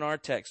it says in our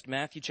text,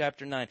 Matthew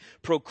chapter 9,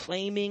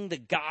 proclaiming the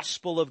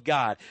gospel of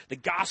God. The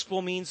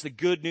gospel means the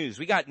good news.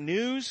 We got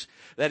news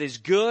that is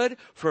good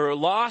for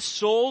lost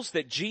souls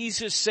that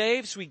Jesus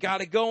saves. We got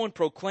to go and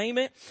proclaim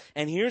it.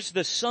 And here's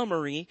the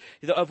summary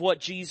of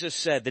what Jesus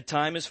said. The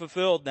time is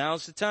fulfilled.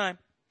 Now's the time.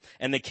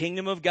 And the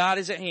kingdom of God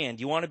is at hand.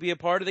 You want to be a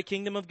part of the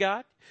kingdom of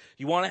God?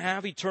 You want to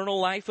have eternal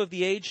life of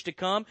the age to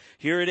come?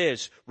 Here it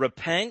is.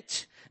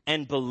 Repent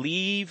and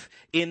believe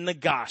in the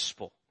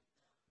gospel.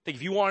 I think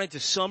if you wanted to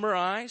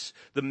summarize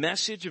the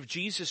message of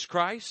Jesus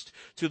Christ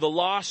to the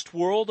lost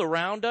world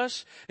around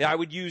us, I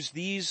would use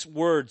these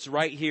words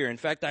right here. In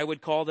fact, I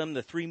would call them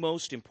the three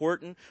most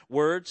important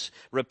words: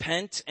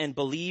 repent and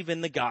believe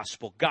in the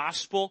gospel.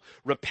 Gospel,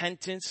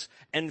 repentance,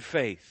 and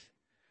faith.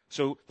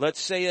 So let's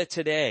say that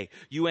today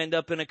you end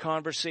up in a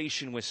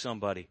conversation with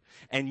somebody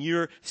and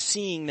you're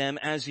seeing them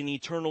as an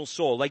eternal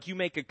soul. Like you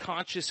make a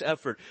conscious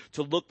effort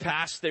to look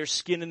past their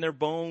skin and their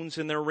bones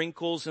and their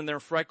wrinkles and their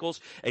freckles,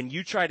 and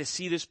you try to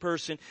see this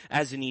person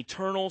as an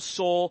eternal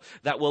soul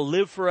that will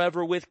live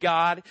forever with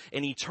God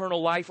in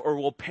eternal life, or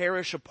will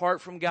perish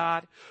apart from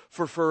God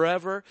for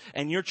forever.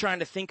 And you're trying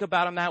to think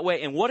about them that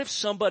way. And what if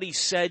somebody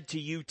said to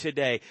you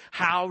today,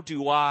 "How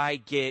do I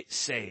get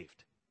saved?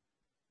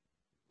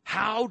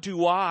 How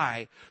do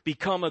I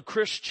become a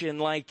Christian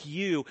like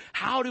you?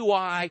 How do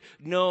I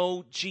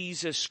know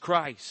Jesus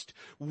Christ?"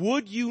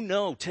 Would you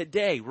know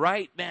today,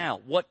 right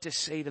now, what to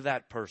say to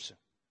that person?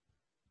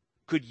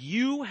 Could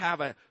you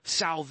have a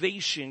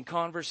salvation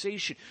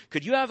conversation?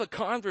 Could you have a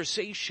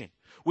conversation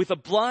with a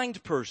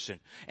blind person,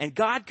 and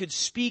God could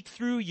speak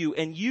through you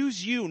and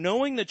use you,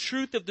 knowing the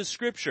truth of the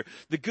Scripture,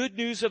 the good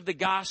news of the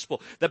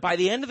gospel, that by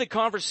the end of the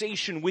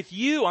conversation with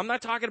you, I'm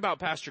not talking about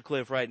Pastor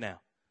Cliff right now,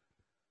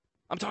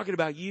 I'm talking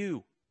about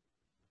you.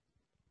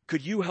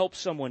 Could you help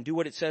someone do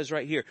what it says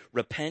right here?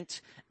 Repent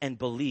and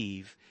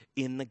believe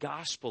in the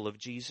gospel of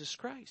Jesus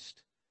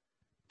Christ.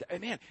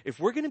 Man,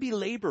 if we're going to be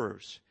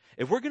laborers,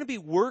 if we're going to be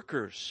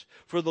workers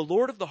for the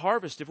Lord of the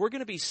harvest, if we're going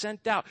to be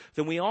sent out,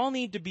 then we all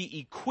need to be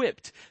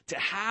equipped to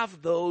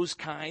have those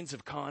kinds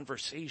of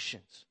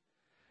conversations.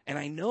 And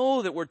I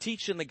know that we're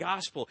teaching the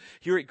gospel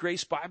here at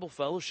Grace Bible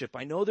Fellowship.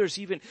 I know there's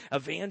even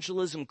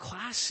evangelism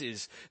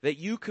classes that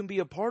you can be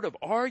a part of.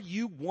 Are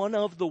you one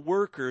of the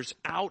workers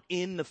out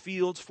in the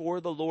fields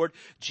for the Lord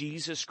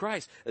Jesus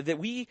Christ?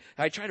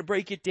 I try to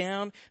break it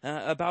down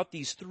about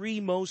these three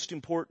most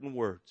important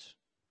words: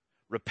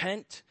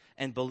 repent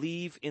and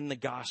believe in the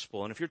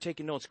gospel. And if you're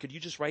taking notes, could you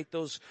just write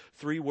those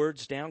three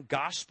words down?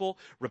 Gospel,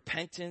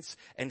 repentance,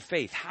 and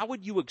faith. How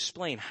would you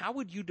explain? How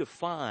would you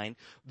define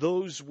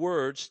those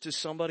words to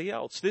somebody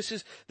else? This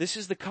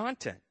is the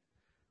content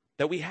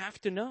that we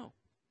have to know.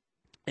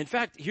 In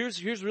fact,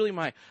 here's really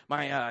my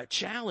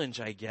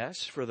challenge, I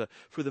guess, for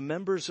the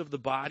members of the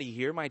body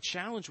here. My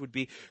challenge would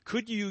be,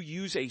 could you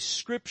use a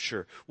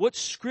scripture? What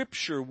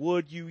scripture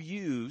would you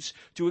use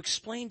to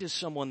explain to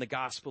someone the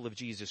gospel of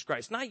Jesus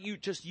Christ? Not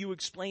you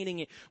explaining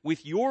it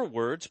with your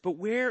words, but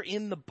where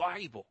in the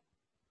Bible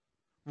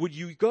would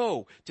you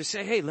go to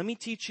say, "Hey, let me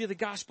teach you the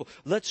gospel.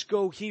 Let's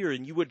go here."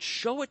 And you would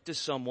show it to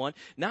someone,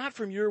 not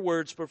from your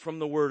words, but from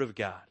the Word of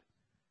God.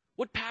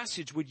 What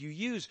passage would you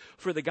use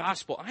for the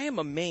gospel? I am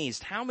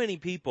amazed how many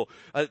people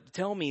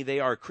tell me they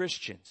are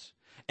Christians.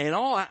 And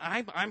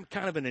I'm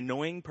kind of an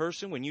annoying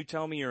person. When you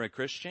tell me you're a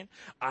Christian,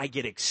 I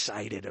get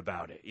excited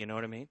about it. You know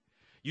what I mean?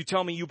 You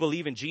tell me you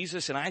believe in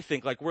Jesus, and I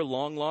think like we're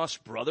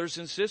long-lost brothers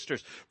and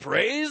sisters.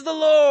 Praise the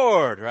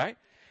Lord, right?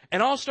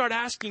 And I'll start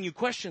asking you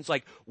questions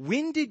like,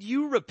 when did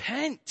you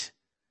repent?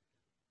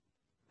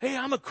 Hey,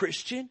 I'm a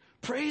Christian.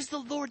 Praise the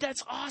Lord.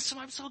 That's awesome.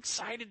 I'm so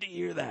excited to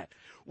hear that.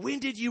 When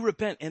did you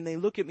repent? And they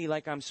look at me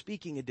like I'm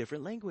speaking a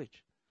different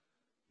language.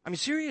 I mean,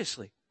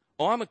 seriously.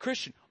 Oh, I'm a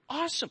Christian.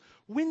 Awesome.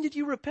 When did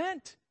you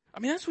repent?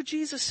 I mean, that's what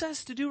Jesus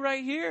says to do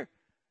right here.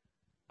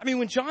 I mean,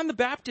 when John the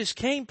Baptist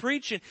came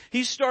preaching,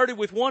 he started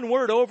with one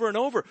word over and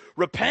over.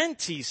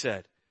 Repent, he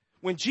said.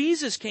 When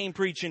Jesus came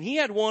preaching, he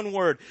had one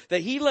word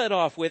that he led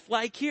off with,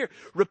 like here,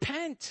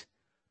 repent.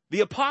 The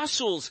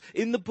apostles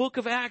in the book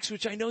of Acts,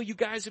 which I know you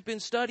guys have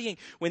been studying,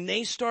 when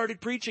they started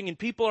preaching and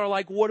people are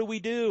like, what do we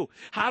do?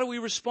 How do we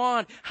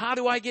respond? How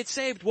do I get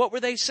saved? What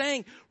were they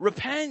saying?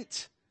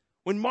 Repent.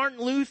 When Martin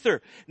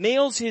Luther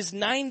nails his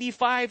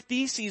 95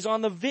 Theses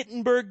on the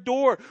Wittenberg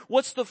door,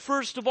 what's the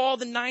first of all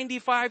the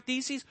 95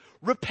 Theses?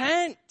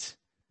 Repent.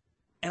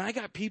 And I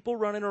got people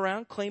running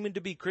around claiming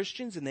to be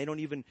Christians and they don't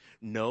even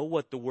know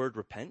what the word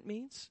repent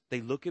means. They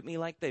look at me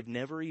like they've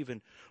never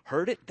even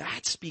heard it.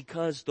 That's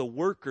because the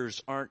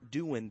workers aren't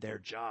doing their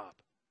job.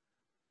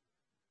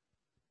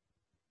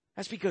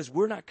 That's because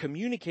we're not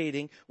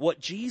communicating what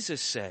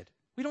Jesus said.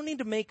 We don't need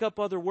to make up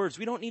other words.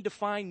 We don't need to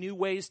find new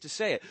ways to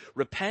say it.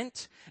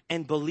 Repent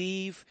and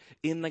believe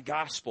in the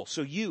gospel.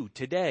 So you,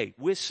 today,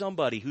 with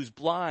somebody who's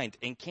blind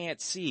and can't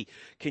see,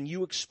 can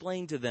you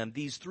explain to them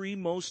these three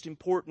most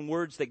important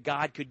words that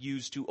God could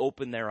use to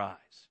open their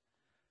eyes?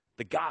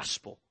 The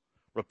gospel,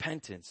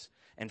 repentance,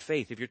 and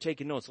faith. If you're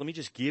taking notes, let me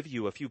just give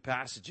you a few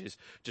passages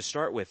to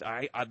start with.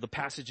 The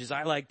passages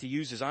I like to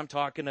use as I'm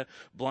talking to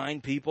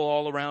blind people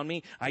all around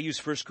me, I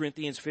use 1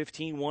 Corinthians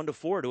 15,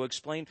 1-4 to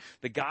explain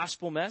the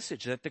gospel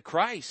message that the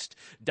Christ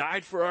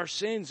died for our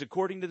sins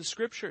according to the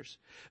scriptures,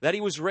 that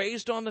he was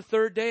raised on the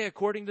third day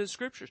according to the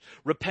scriptures.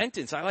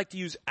 Repentance, I like to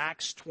use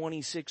Acts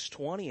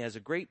 26:20 as a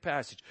great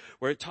passage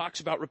where it talks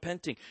about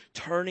repenting,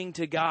 turning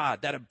to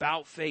God, that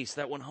about face,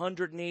 that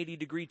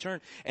 180-degree turn,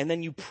 and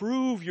then you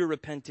prove your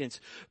repentance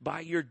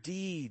by your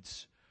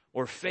deeds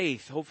or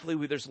faith.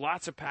 Hopefully there's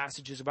lots of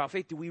passages about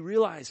faith. Do we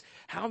realize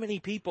how many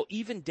people,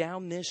 even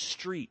down this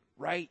street,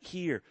 right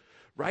here,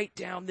 right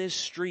down this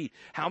street,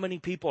 how many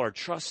people are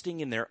trusting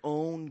in their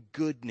own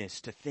goodness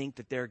to think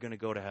that they're going to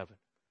go to heaven?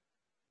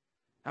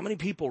 How many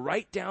people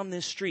right down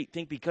this street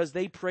think because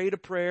they prayed a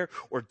prayer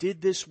or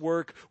did this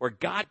work or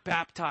got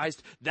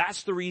baptized,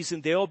 that's the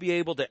reason they'll be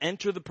able to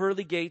enter the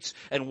pearly gates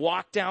and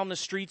walk down the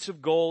streets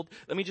of gold?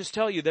 Let me just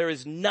tell you, there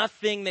is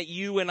nothing that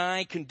you and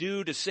I can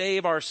do to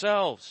save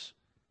ourselves.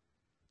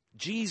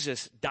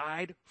 Jesus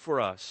died for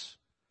us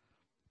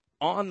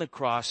on the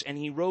cross and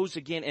he rose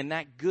again, and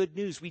that good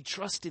news, we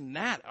trust in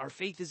that. Our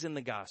faith is in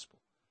the gospel.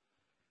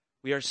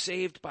 We are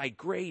saved by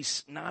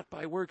grace, not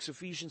by works.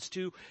 Ephesians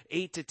 2,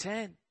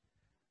 8-10.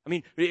 I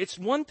mean, it's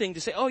one thing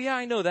to say, oh yeah,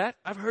 I know that.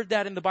 I've heard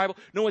that in the Bible.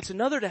 No, it's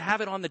another to have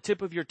it on the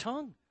tip of your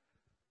tongue.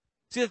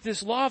 See, that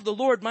this law of the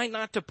Lord might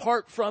not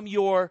depart from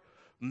your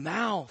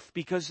mouth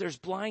because there's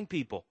blind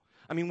people.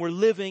 I mean, we're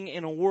living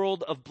in a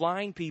world of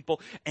blind people,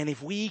 and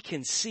if we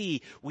can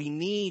see, we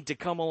need to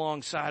come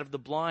alongside of the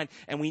blind,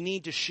 and we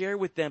need to share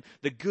with them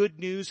the good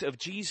news of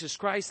Jesus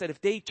Christ, that if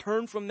they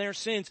turn from their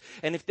sins,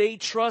 and if they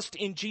trust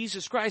in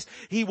Jesus Christ,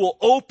 he will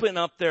open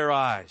up their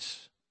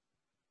eyes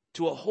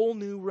to a whole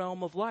new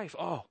realm of life.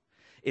 Oh,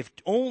 if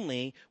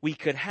only we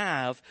could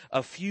have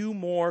a few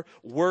more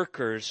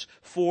workers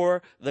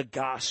for the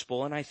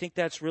gospel. And I think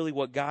that's really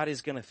what God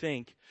is going to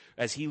think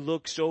as he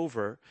looks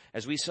over,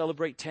 as we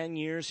celebrate 10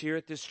 years here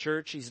at this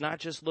church. He's not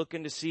just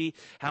looking to see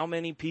how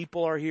many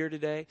people are here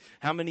today,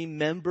 how many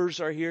members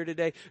are here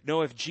today.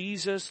 No, if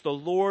Jesus, the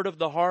Lord of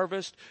the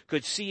harvest,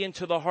 could see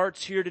into the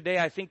hearts here today,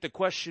 I think the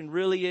question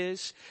really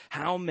is,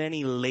 how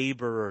many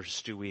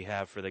laborers do we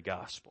have for the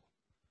gospel?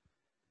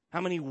 How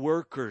many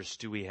workers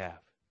do we have?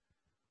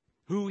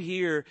 Who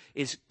here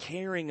is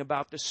caring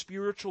about the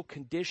spiritual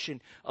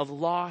condition of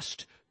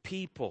lost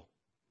people?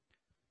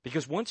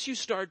 Because once you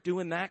start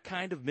doing that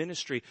kind of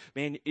ministry,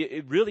 man,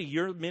 it really,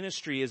 your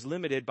ministry is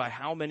limited by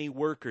how many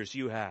workers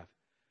you have.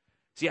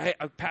 See,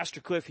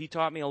 Pastor Cliff, he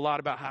taught me a lot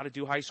about how to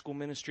do high school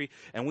ministry,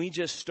 and we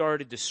just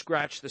started to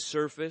scratch the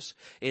surface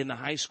in the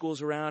high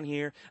schools around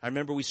here. I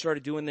remember we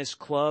started doing this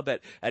club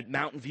at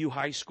Mountain View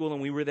High School,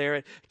 and we were there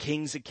at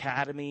King's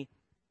Academy.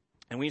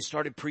 And we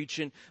started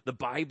preaching the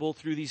Bible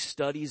through these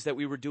studies that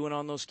we were doing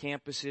on those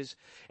campuses.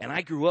 And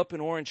I grew up in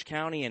Orange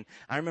County, and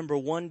I remember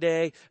one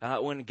day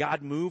when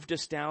God moved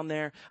us down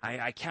there,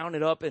 I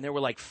counted up, and there were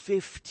like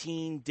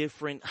 15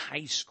 different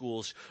high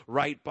schools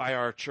right by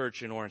our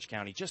church in Orange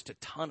County. Just a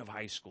ton of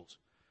high schools.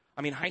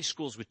 I mean, high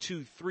schools with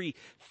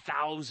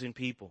 2,000-3,000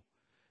 people.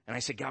 And I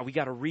said, God, we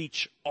got to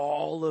reach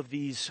all of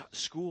these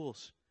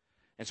schools.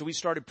 And so we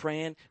started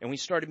praying, and we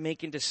started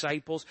making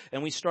disciples,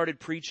 and we started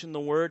preaching the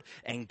word.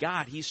 And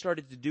God, he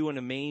started to do an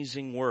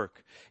amazing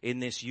work in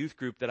this youth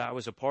group that I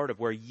was a part of,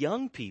 where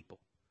young people,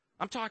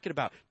 I'm talking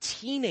about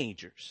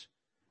teenagers,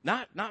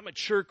 not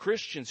mature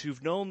Christians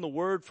who've known the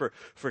word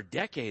for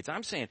decades.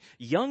 I'm saying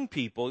young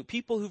people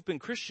who've been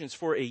Christians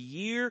for a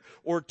year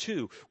or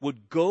two,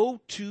 would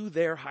go to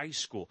their high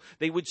school.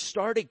 They would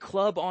start a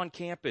club on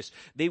campus.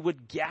 They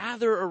would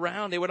gather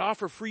around. They would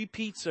offer free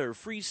pizza or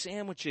free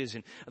sandwiches,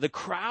 and the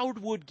crowd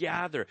would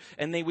gather,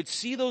 and they would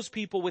see those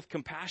people with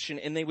compassion,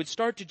 and they would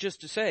start to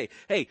just to say,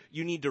 hey,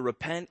 you need to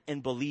repent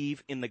and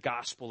believe in the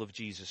gospel of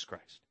Jesus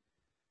Christ.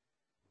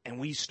 And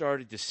we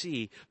started to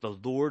see the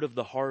Lord of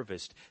the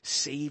harvest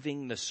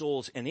saving the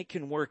souls. And it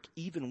can work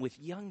even with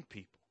young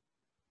people.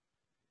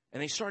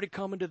 And they started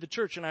coming to the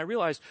church. And I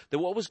realized that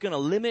what was going to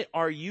limit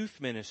our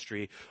youth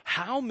ministry,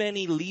 how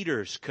many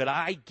leaders could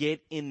I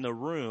get in the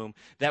room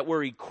that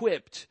were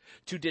equipped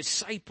to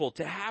disciple,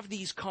 to have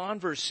these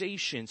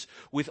conversations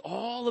with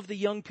all of the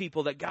young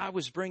people that God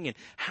was bringing?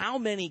 How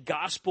many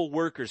gospel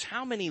workers,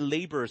 how many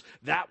laborers?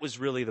 That was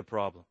really the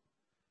problem.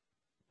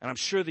 And I'm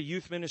sure the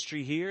youth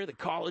ministry here, the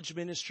college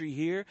ministry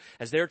here,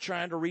 as they're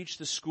trying to reach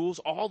the schools,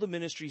 all the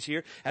ministries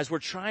here, as we're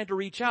trying to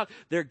reach out,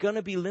 they're going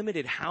to be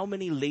limited. How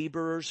many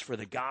laborers for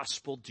the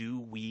gospel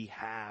do we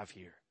have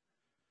here?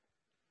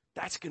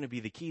 That's going to be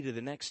the key to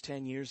the next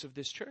 10 years of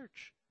this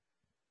church.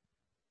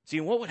 See,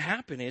 and what would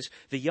happen is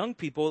the young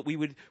people, we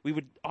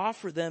would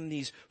offer them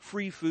these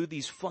free food,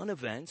 these fun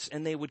events,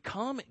 and they would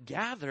come,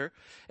 gather,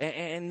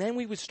 and then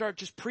we would start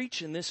just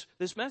preaching this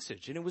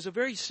message. And it was a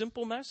very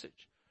simple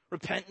message.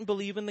 Repent and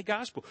believe in the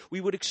gospel.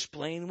 We would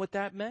explain what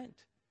that meant.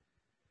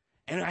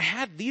 And I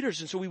had leaders,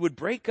 and so we would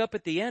break up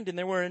at the end, and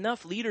there were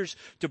enough leaders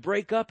to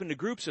break up into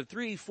groups of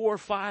 3, 4,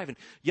 5, and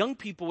young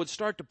people would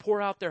start to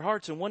pour out their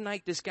hearts. And one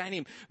night, this guy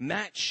named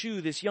Matt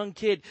Shue, this young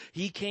kid,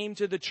 he came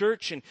to the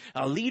church, and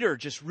a leader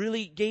just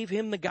really gave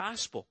him the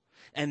gospel.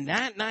 And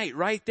that night,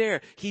 right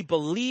there, he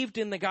believed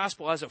in the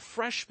gospel as a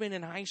freshman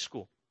in high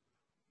school.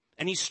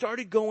 And he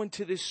started going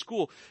to this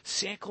school,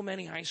 San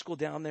Clemente High School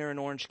down there in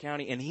Orange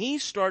County. And he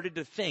started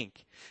to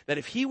think that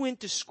if he went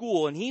to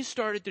school and he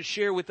started to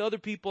share with other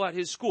people at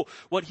his school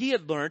what he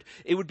had learned,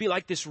 it would be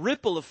like this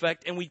ripple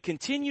effect, and we'd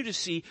continue to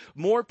see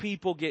more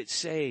people get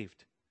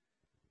saved.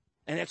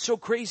 And that's so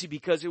crazy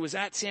because it was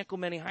at San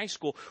Clemente High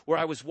School where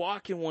I was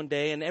walking one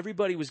day and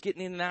everybody was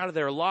getting in and out of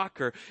their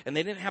locker, and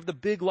they didn't have the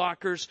big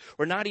lockers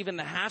or not even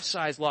the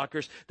half-size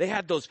lockers. They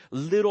had those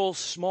little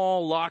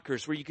small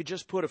lockers where you could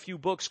just put a few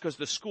books because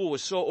the school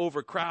was so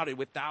overcrowded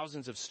with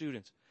thousands of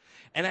students.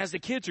 And as the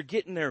kids are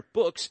getting their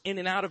books in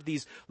and out of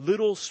these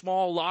little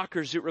small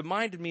lockers, it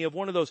reminded me of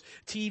one of those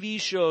TV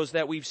shows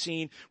that we've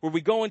seen where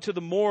we go into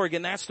the morgue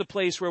and that's the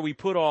place where we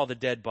put all the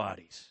dead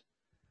bodies.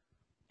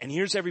 And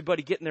here's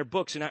everybody getting their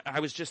books. And I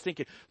was just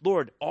thinking,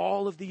 Lord,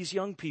 all of these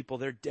young people,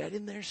 they're dead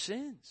in their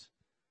sins.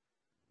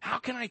 How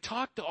can I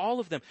talk to all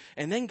of them?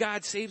 And then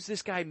God saves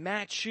this guy,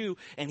 Matt Shue,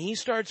 and he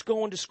starts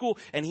going to school,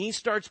 and he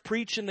starts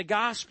preaching the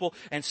gospel,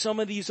 and some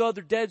of these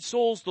other dead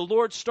souls, the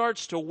Lord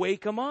starts to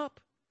wake them up.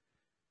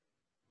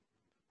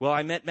 Well,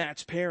 I met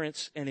Matt's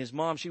parents, and his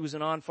mom, she was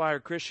an on-fire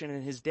Christian,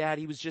 and his dad,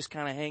 he was just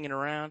kind of hanging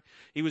around.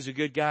 He was a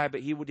good guy,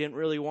 but he didn't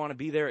really want to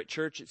be there at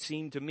church, it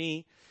seemed to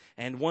me.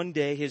 And one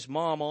day his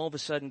mom all of a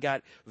sudden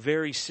got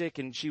very sick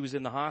and she was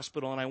in the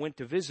hospital, and I went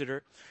to visit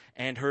her,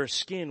 and her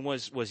skin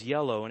was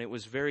yellow, and it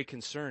was very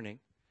concerning.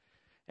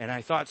 And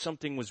I thought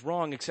something was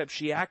wrong, except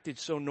she acted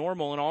so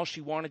normal, and all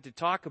she wanted to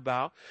talk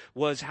about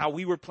was how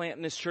we were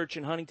planting this church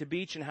in Huntington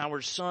Beach and how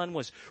her son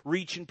was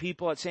reaching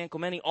people at San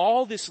Clemente.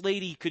 All this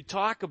lady could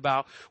talk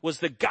about was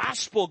the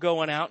gospel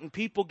going out and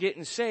people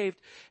getting saved.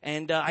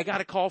 And I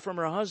got a call from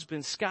her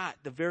husband, Scott,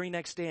 the very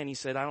next day, and he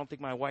said, I don't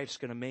think my wife's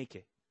going to make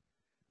it.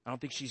 I don't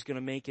think she's going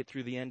to make it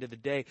through the end of the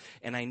day,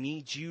 and I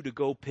need you to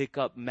go pick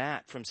up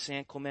Matt from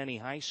San Clemente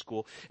High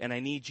School, and I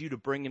need you to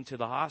bring him to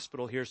the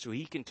hospital here so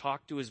he can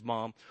talk to his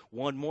mom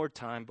one more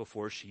time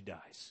before she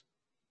dies.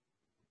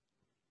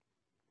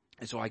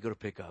 And so I go to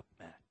pick up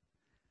Matt,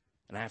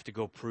 and I have to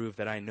go prove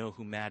that I know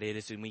who Matt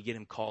is, and we get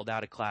him called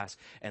out of class.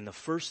 And the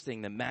first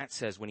thing that Matt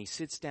says when he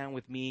sits down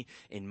with me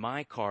in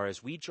my car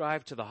as we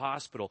drive to the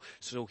hospital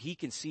so he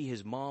can see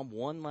his mom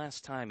one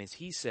last time is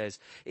he says,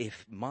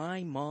 if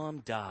my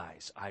mom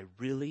dies, I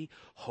really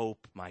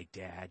hope my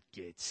dad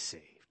gets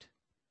saved.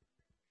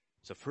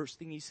 It's the first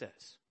thing he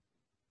says.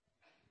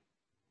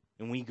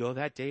 And we go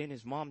that day and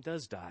his mom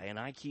does die. And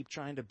I keep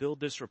trying to build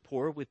this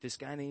rapport with this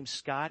guy named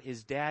Scott,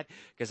 his dad,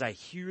 because I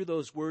hear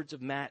those words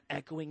of Matt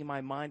echoing in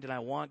my mind, and I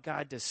want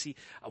God to see,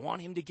 I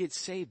want him to get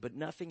saved, but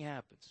nothing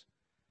happens.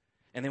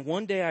 And then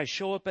one day I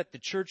show up at the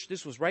church.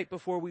 This was right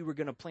before we were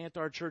going to plant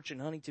our church in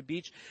Huntington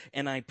Beach.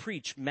 And I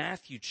preach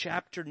Matthew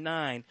chapter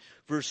 9,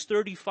 verse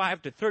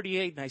 35 to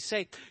 38. And I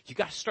say, you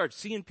got to start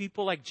seeing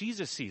people like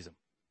Jesus sees them.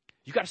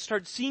 You got to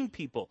start seeing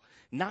people,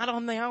 not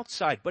on the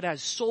outside, but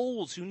as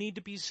souls who need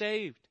to be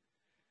saved.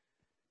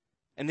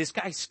 And this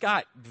guy,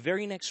 Scott, the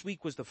very next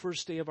week was the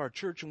first day of our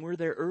church, and we're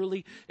there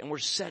early, and we're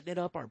setting it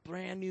up, our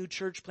brand new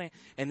church plan.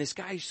 And this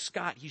guy,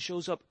 Scott, he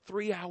shows up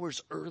 3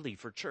 hours early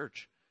for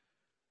church.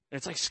 And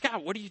it's like,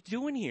 Scott, what are you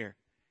doing here?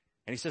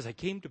 And he says, I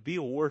came to be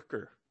a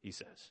worker, he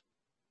says.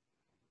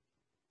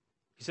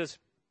 He says,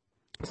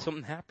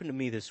 something happened to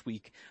me this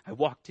week. I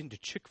walked into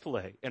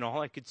Chick-fil-A, and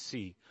all I could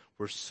see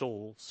were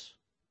souls.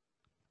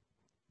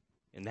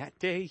 And that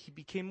day, he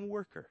became a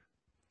worker.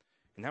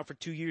 And now for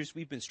 2 years,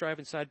 we've been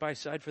striving side by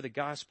side for the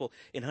gospel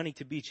in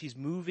Huntington Beach. He's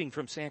moving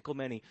from San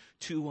Clemente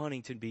to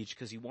Huntington Beach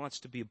because he wants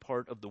to be a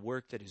part of the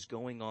work that is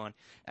going on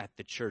at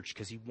the church,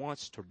 because he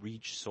wants to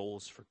reach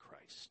souls for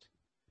Christ.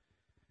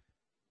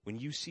 When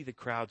you see the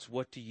crowds,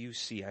 what do you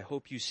see? I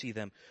hope you see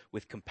them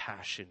with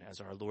compassion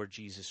as our Lord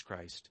Jesus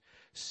Christ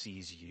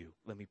sees you.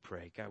 Let me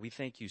pray. God, we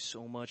thank you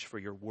so much for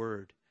your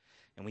word.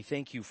 And we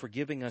thank you for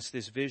giving us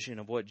this vision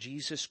of what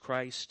Jesus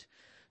Christ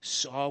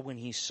saw when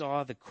he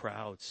saw the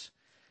crowds.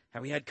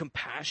 How he had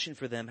compassion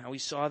for them, how he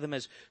saw them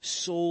as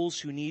souls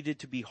who needed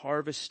to be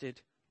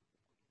harvested.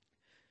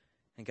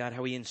 And God,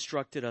 how he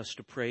instructed us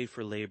to pray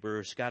for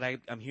laborers. God,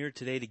 I'm here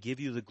today to give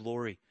you the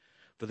glory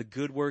for the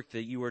good work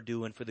that you are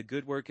doing, for the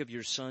good work of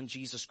your Son,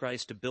 Jesus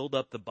Christ, to build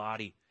up the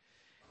body.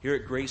 here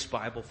at Grace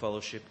Bible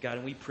Fellowship, God,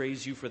 and we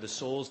praise you for the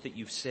souls that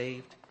you've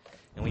saved.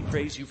 And we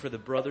praise you for the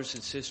brothers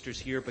and sisters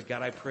here. But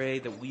God, I pray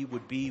that we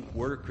would be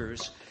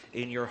workers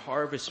in your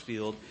harvest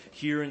field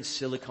here in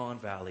Silicon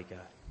Valley, God.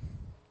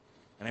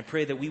 And I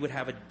pray that we would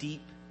have a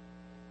deep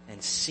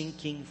and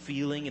sinking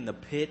feeling in the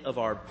pit of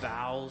our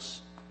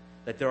bowels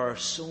that there are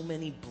so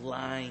many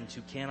blind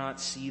who cannot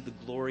see the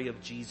glory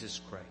of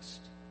Jesus Christ.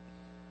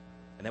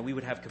 And that we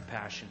would have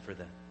compassion for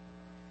them.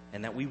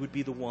 And that we would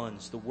be the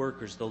ones, the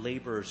workers, the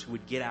laborers who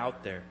would get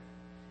out there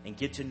and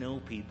get to know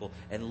people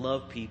and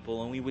love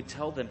people. And we would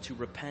tell them to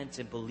repent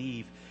and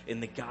believe in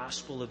the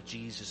gospel of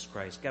Jesus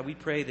Christ. God, we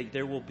pray that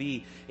there will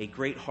be a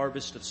great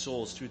harvest of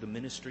souls through the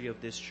ministry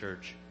of this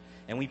church.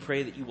 And we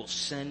pray that you will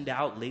send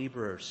out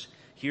laborers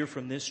here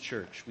from this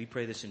church. We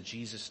pray this in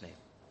Jesus' name.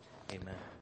 Amen.